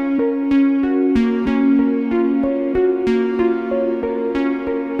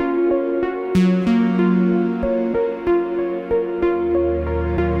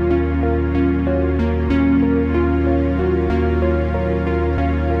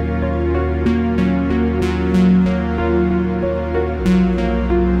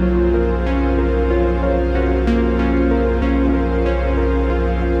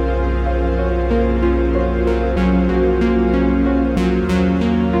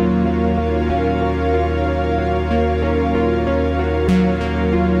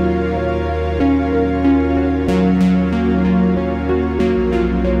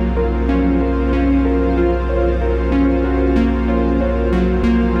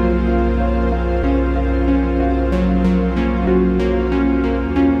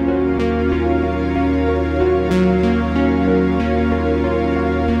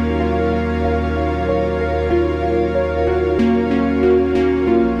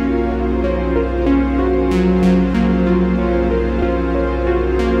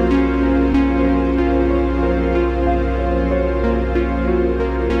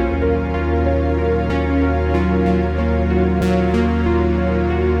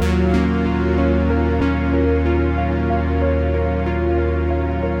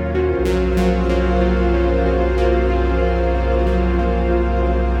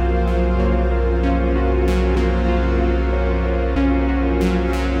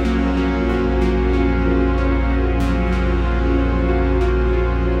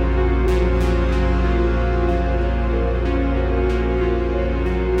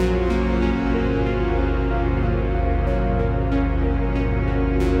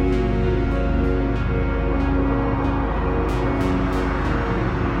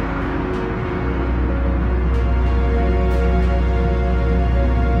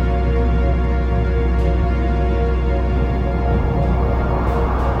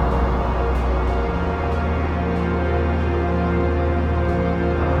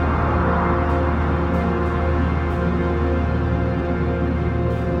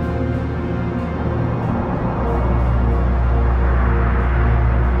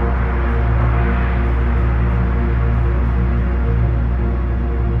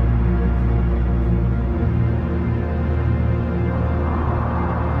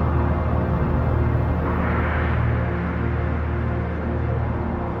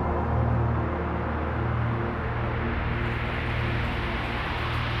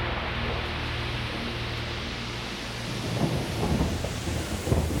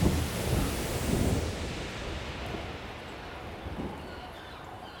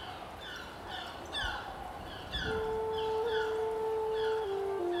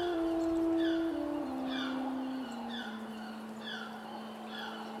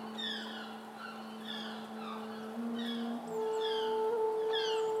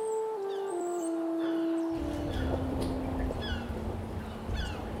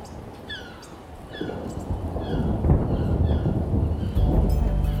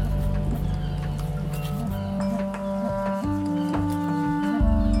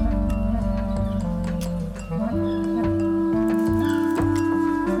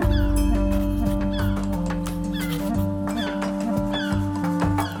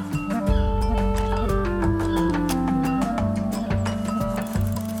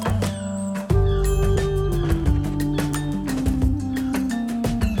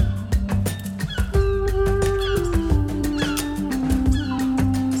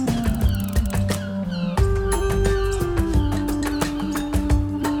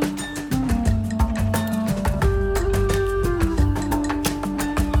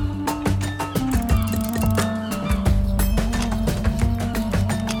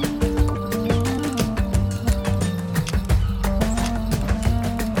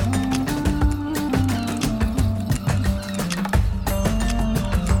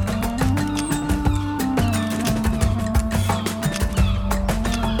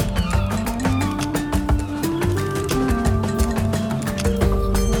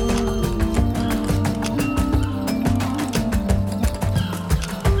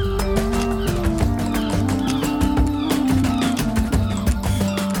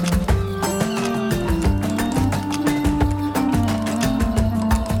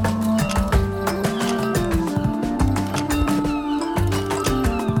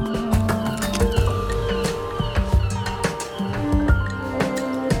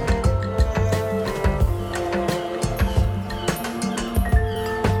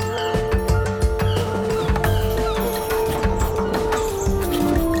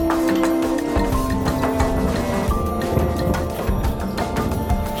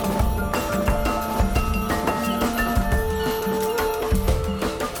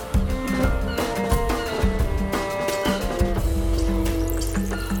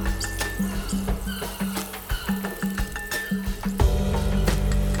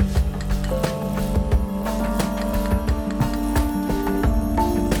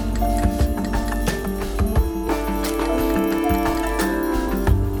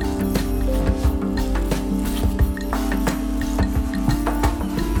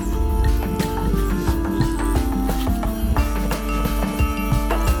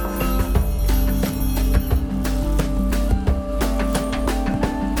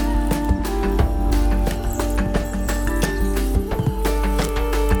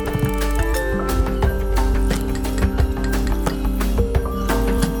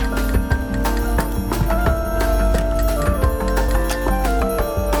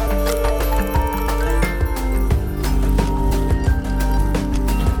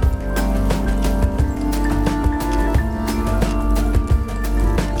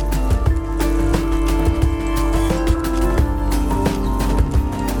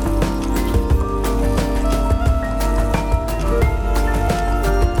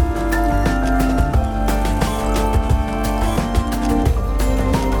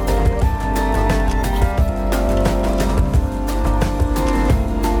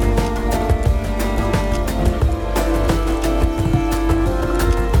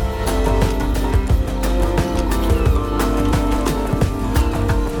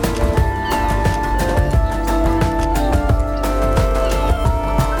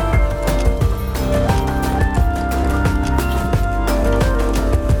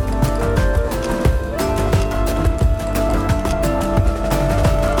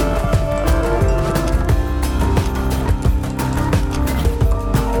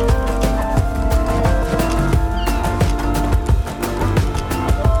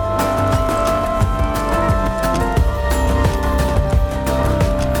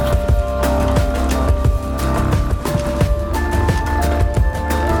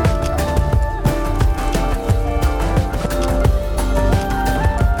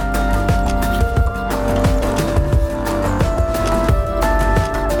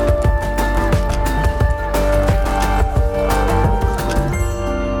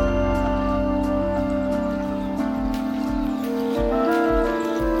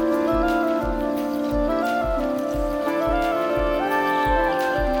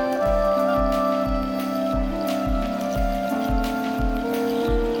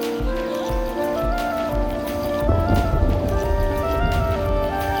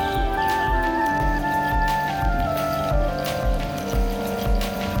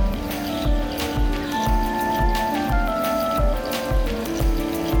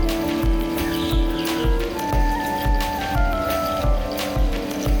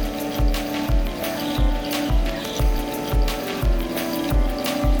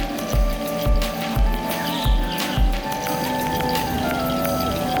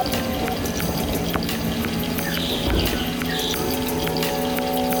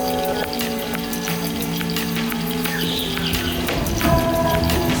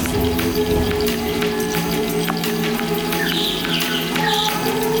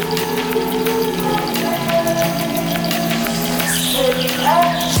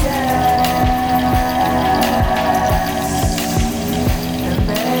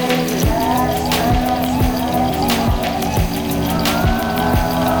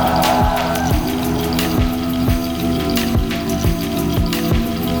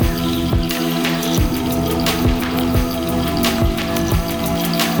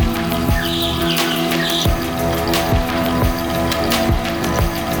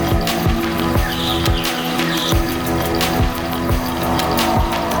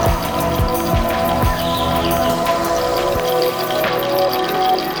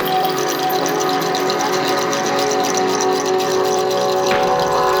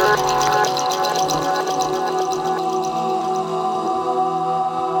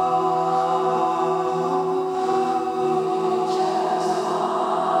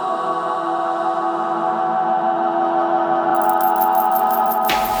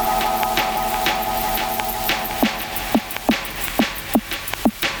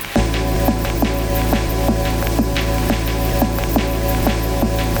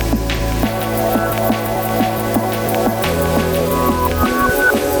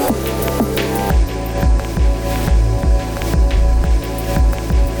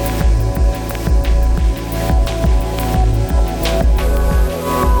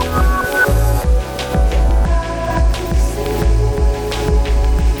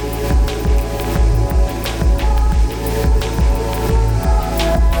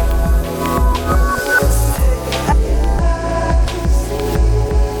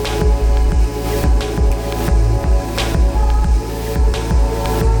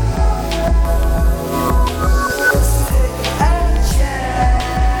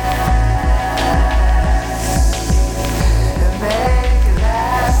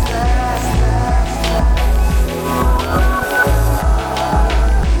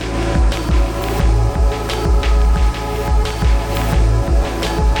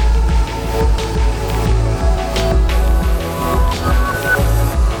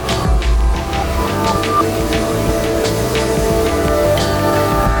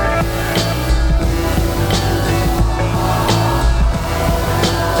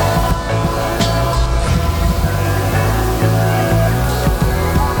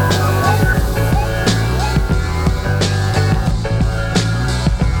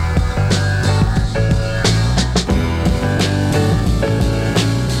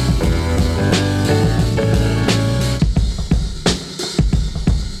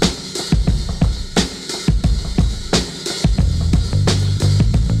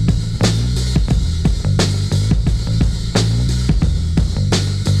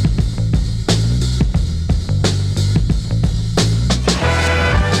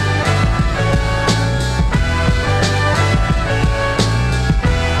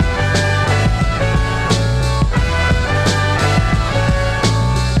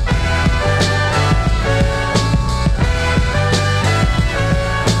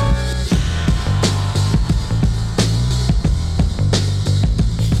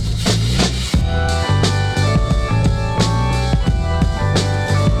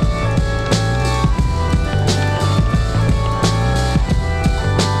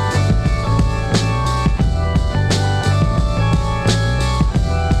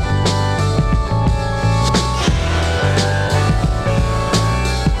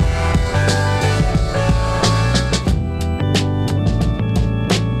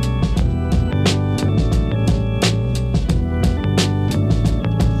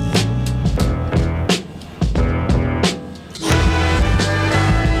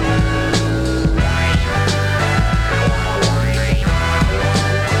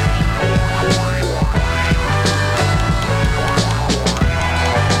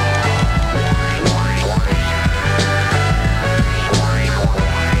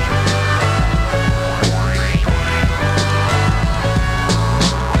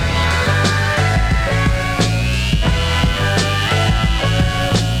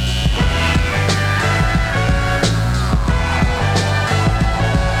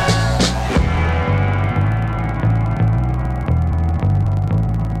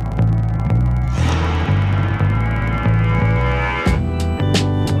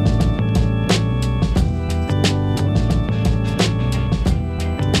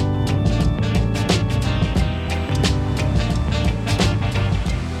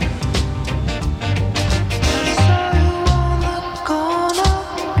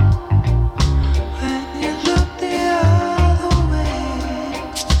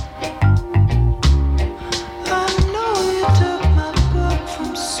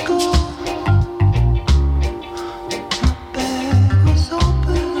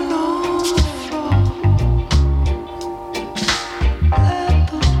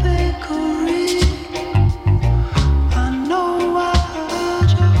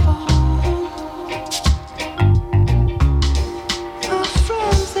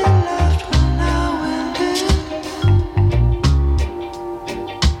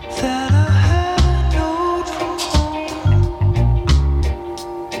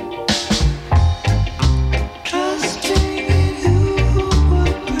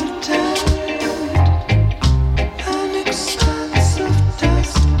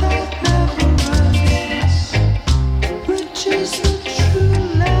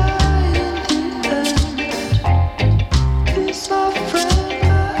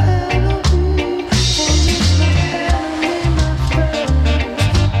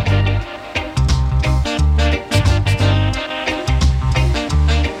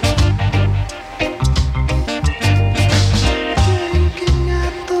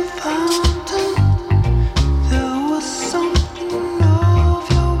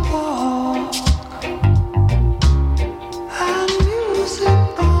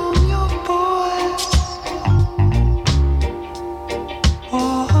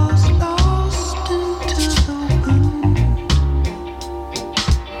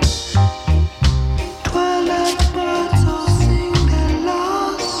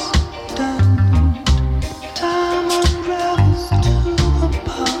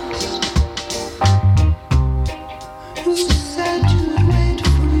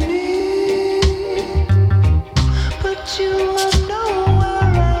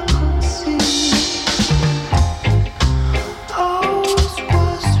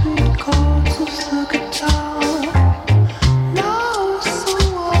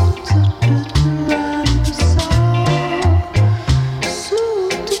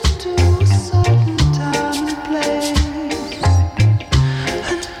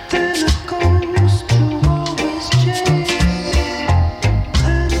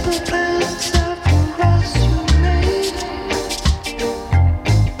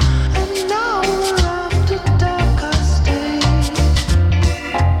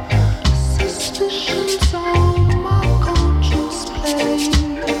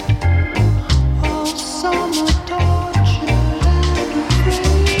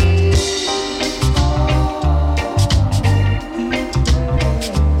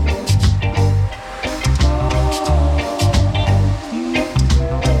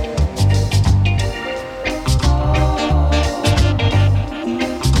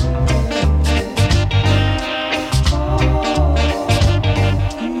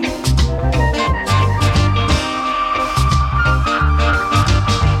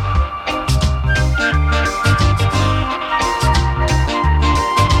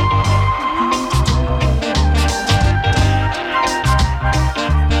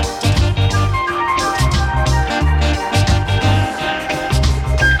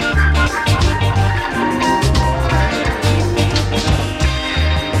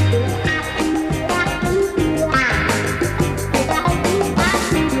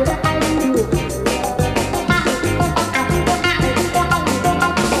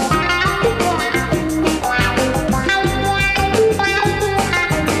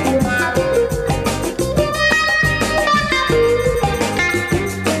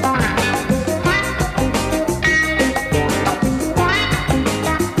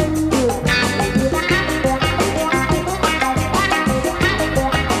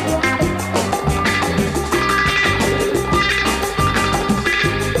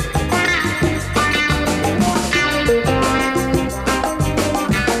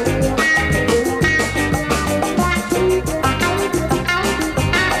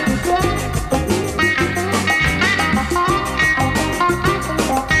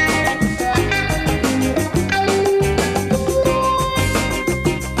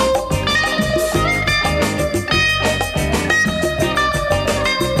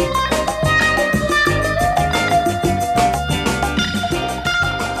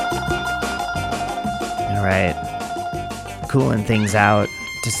 cooling things out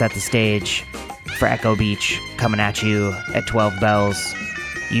to set the stage for Echo Beach coming at you at 12 bells.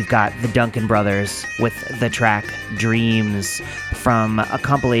 You've got the Duncan Brothers with the track Dreams from a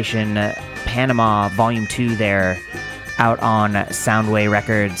compilation, Panama Volume 2 there, out on Soundway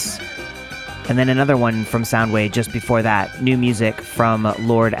Records. And then another one from Soundway just before that, new music from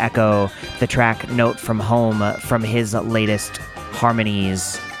Lord Echo, the track Note from Home from his latest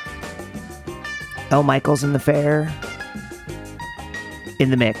Harmonies. L. Michaels and the Fair in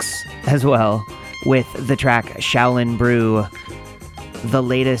the mix as well with the track Shaolin Brew, the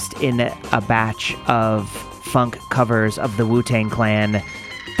latest in a batch of funk covers of the Wu-Tang Clan.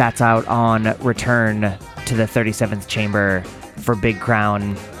 That's out on Return to the 37th Chamber for Big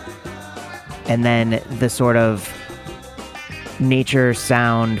Crown. And then the sort of nature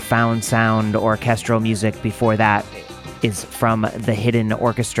sound, found sound, orchestral music before that is from the Hidden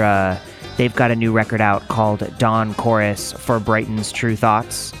Orchestra. They've got a new record out called Dawn Chorus for Brighton's True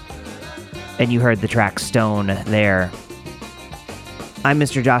Thoughts. And you heard the track Stone there. I'm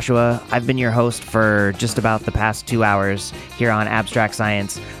Mr. Joshua. I've been your host for just about the past 2 hours here on Abstract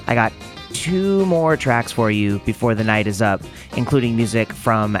Science. I got 2 more tracks for you before the night is up, including music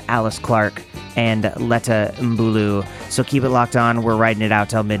from Alice Clark and Letta Mbulu. So keep it locked on. We're riding it out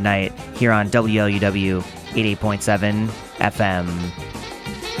till midnight here on WLUW 88.7 FM.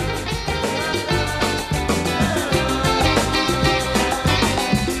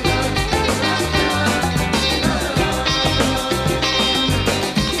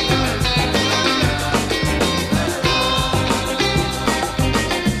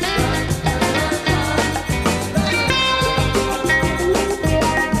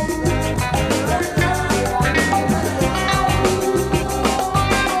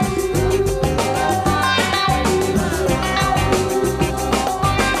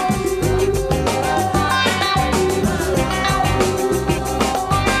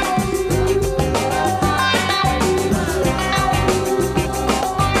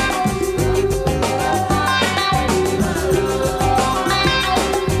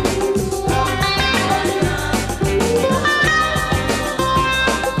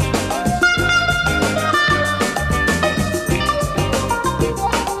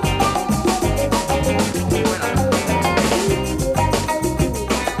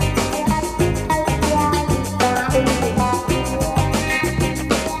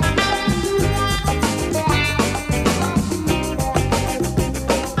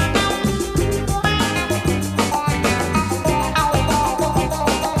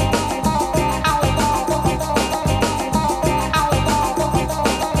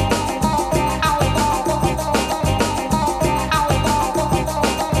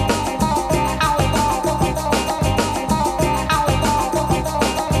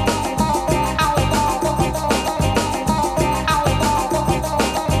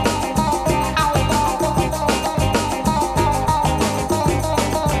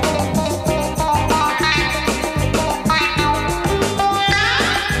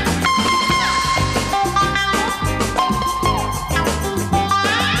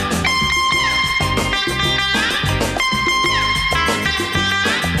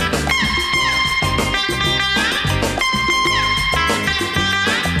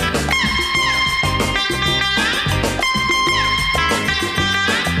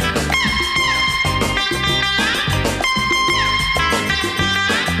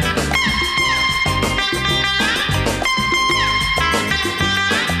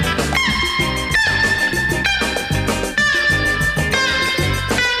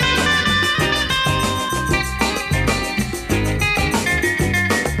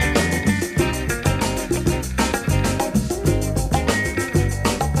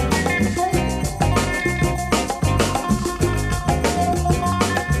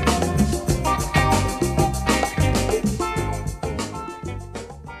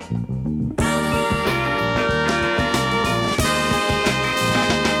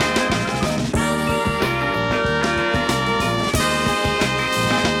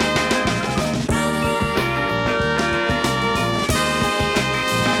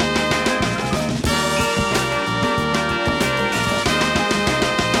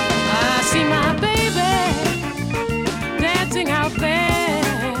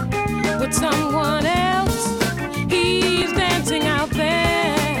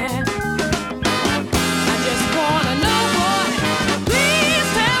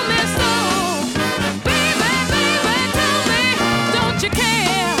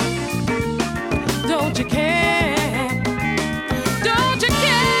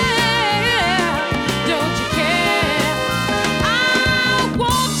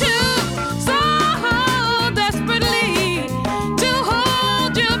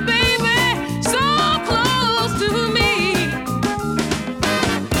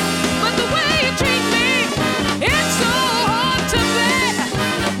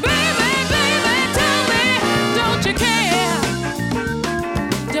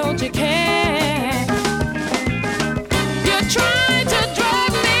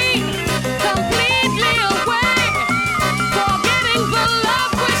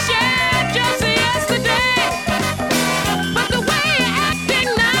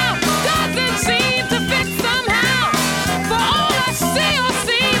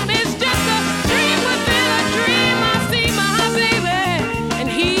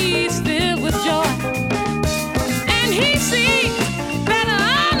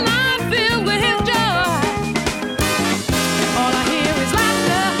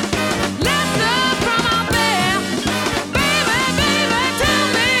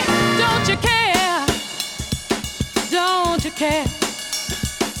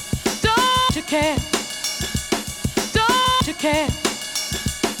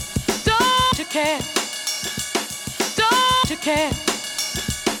 care? Don't you care?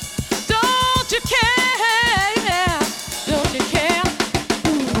 Don't you care? Don't you care?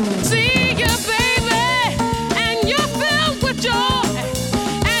 See you, baby, and you're filled with joy.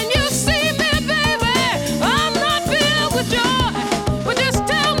 And you see me, baby, I'm not filled with joy. But just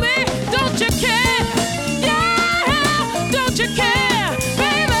tell me, don't you care? Yeah, don't you care,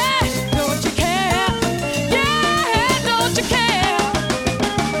 baby? Don't you care? Yeah, don't you care?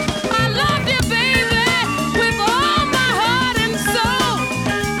 I love you, baby, with all my heart and soul.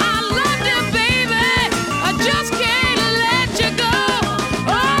 I love you, baby, I just can't let you go.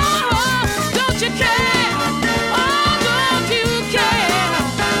 Oh, don't you care? Oh, don't you care?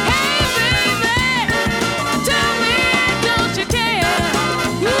 Hey, baby, tell me, don't you care?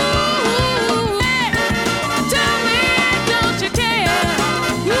 Ooh, tell me, don't you care?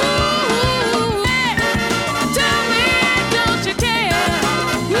 Ooh, tell me, don't you care?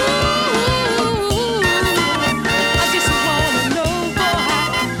 Ooh, I just wanna know, boy,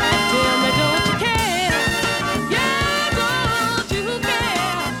 tell me, don't you care? Yeah, don't you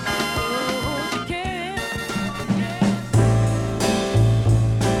care? Don't you care?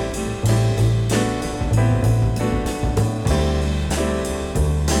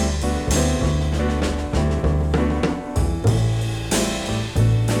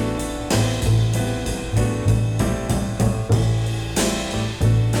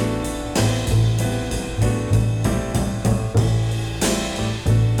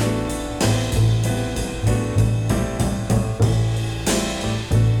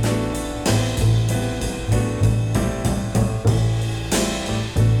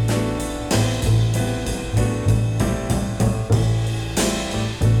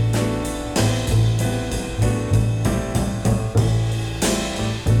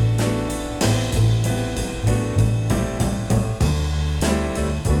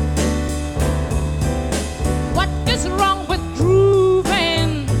 What is wrong with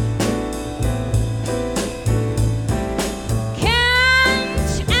grooving?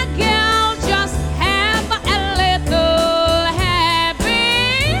 Can't a girl just have a little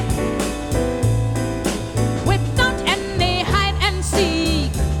happy without any hide and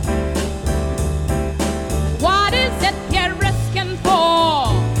seek? What is it you're asking for?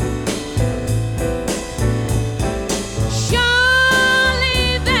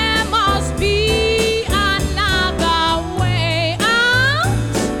 Surely there must be another way out.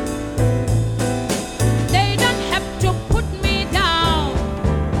 They don't have to put me down.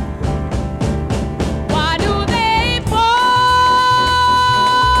 Why do they follow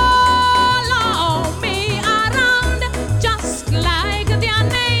me around just like their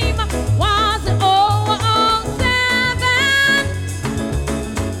name was 007?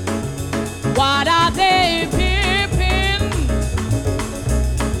 What are they peeping?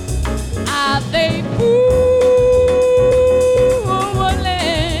 Are they fooling?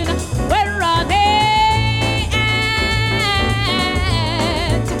 Where are they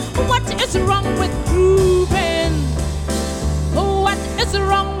at? What is wrong with grooving? What is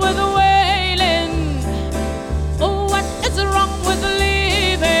wrong with wailing? What is wrong with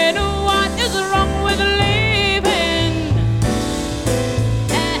leaving? What is wrong with leaving?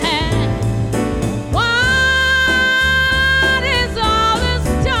 What is all this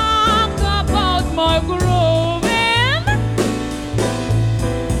talk about my grooving?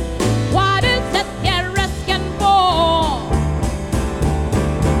 What is it you're asking for?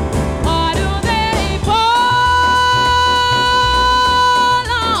 Why do they follow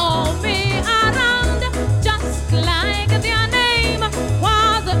me around just like their name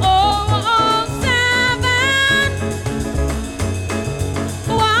was 007?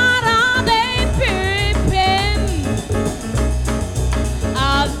 What are they peeping?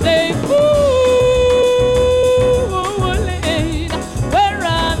 Are they fooling?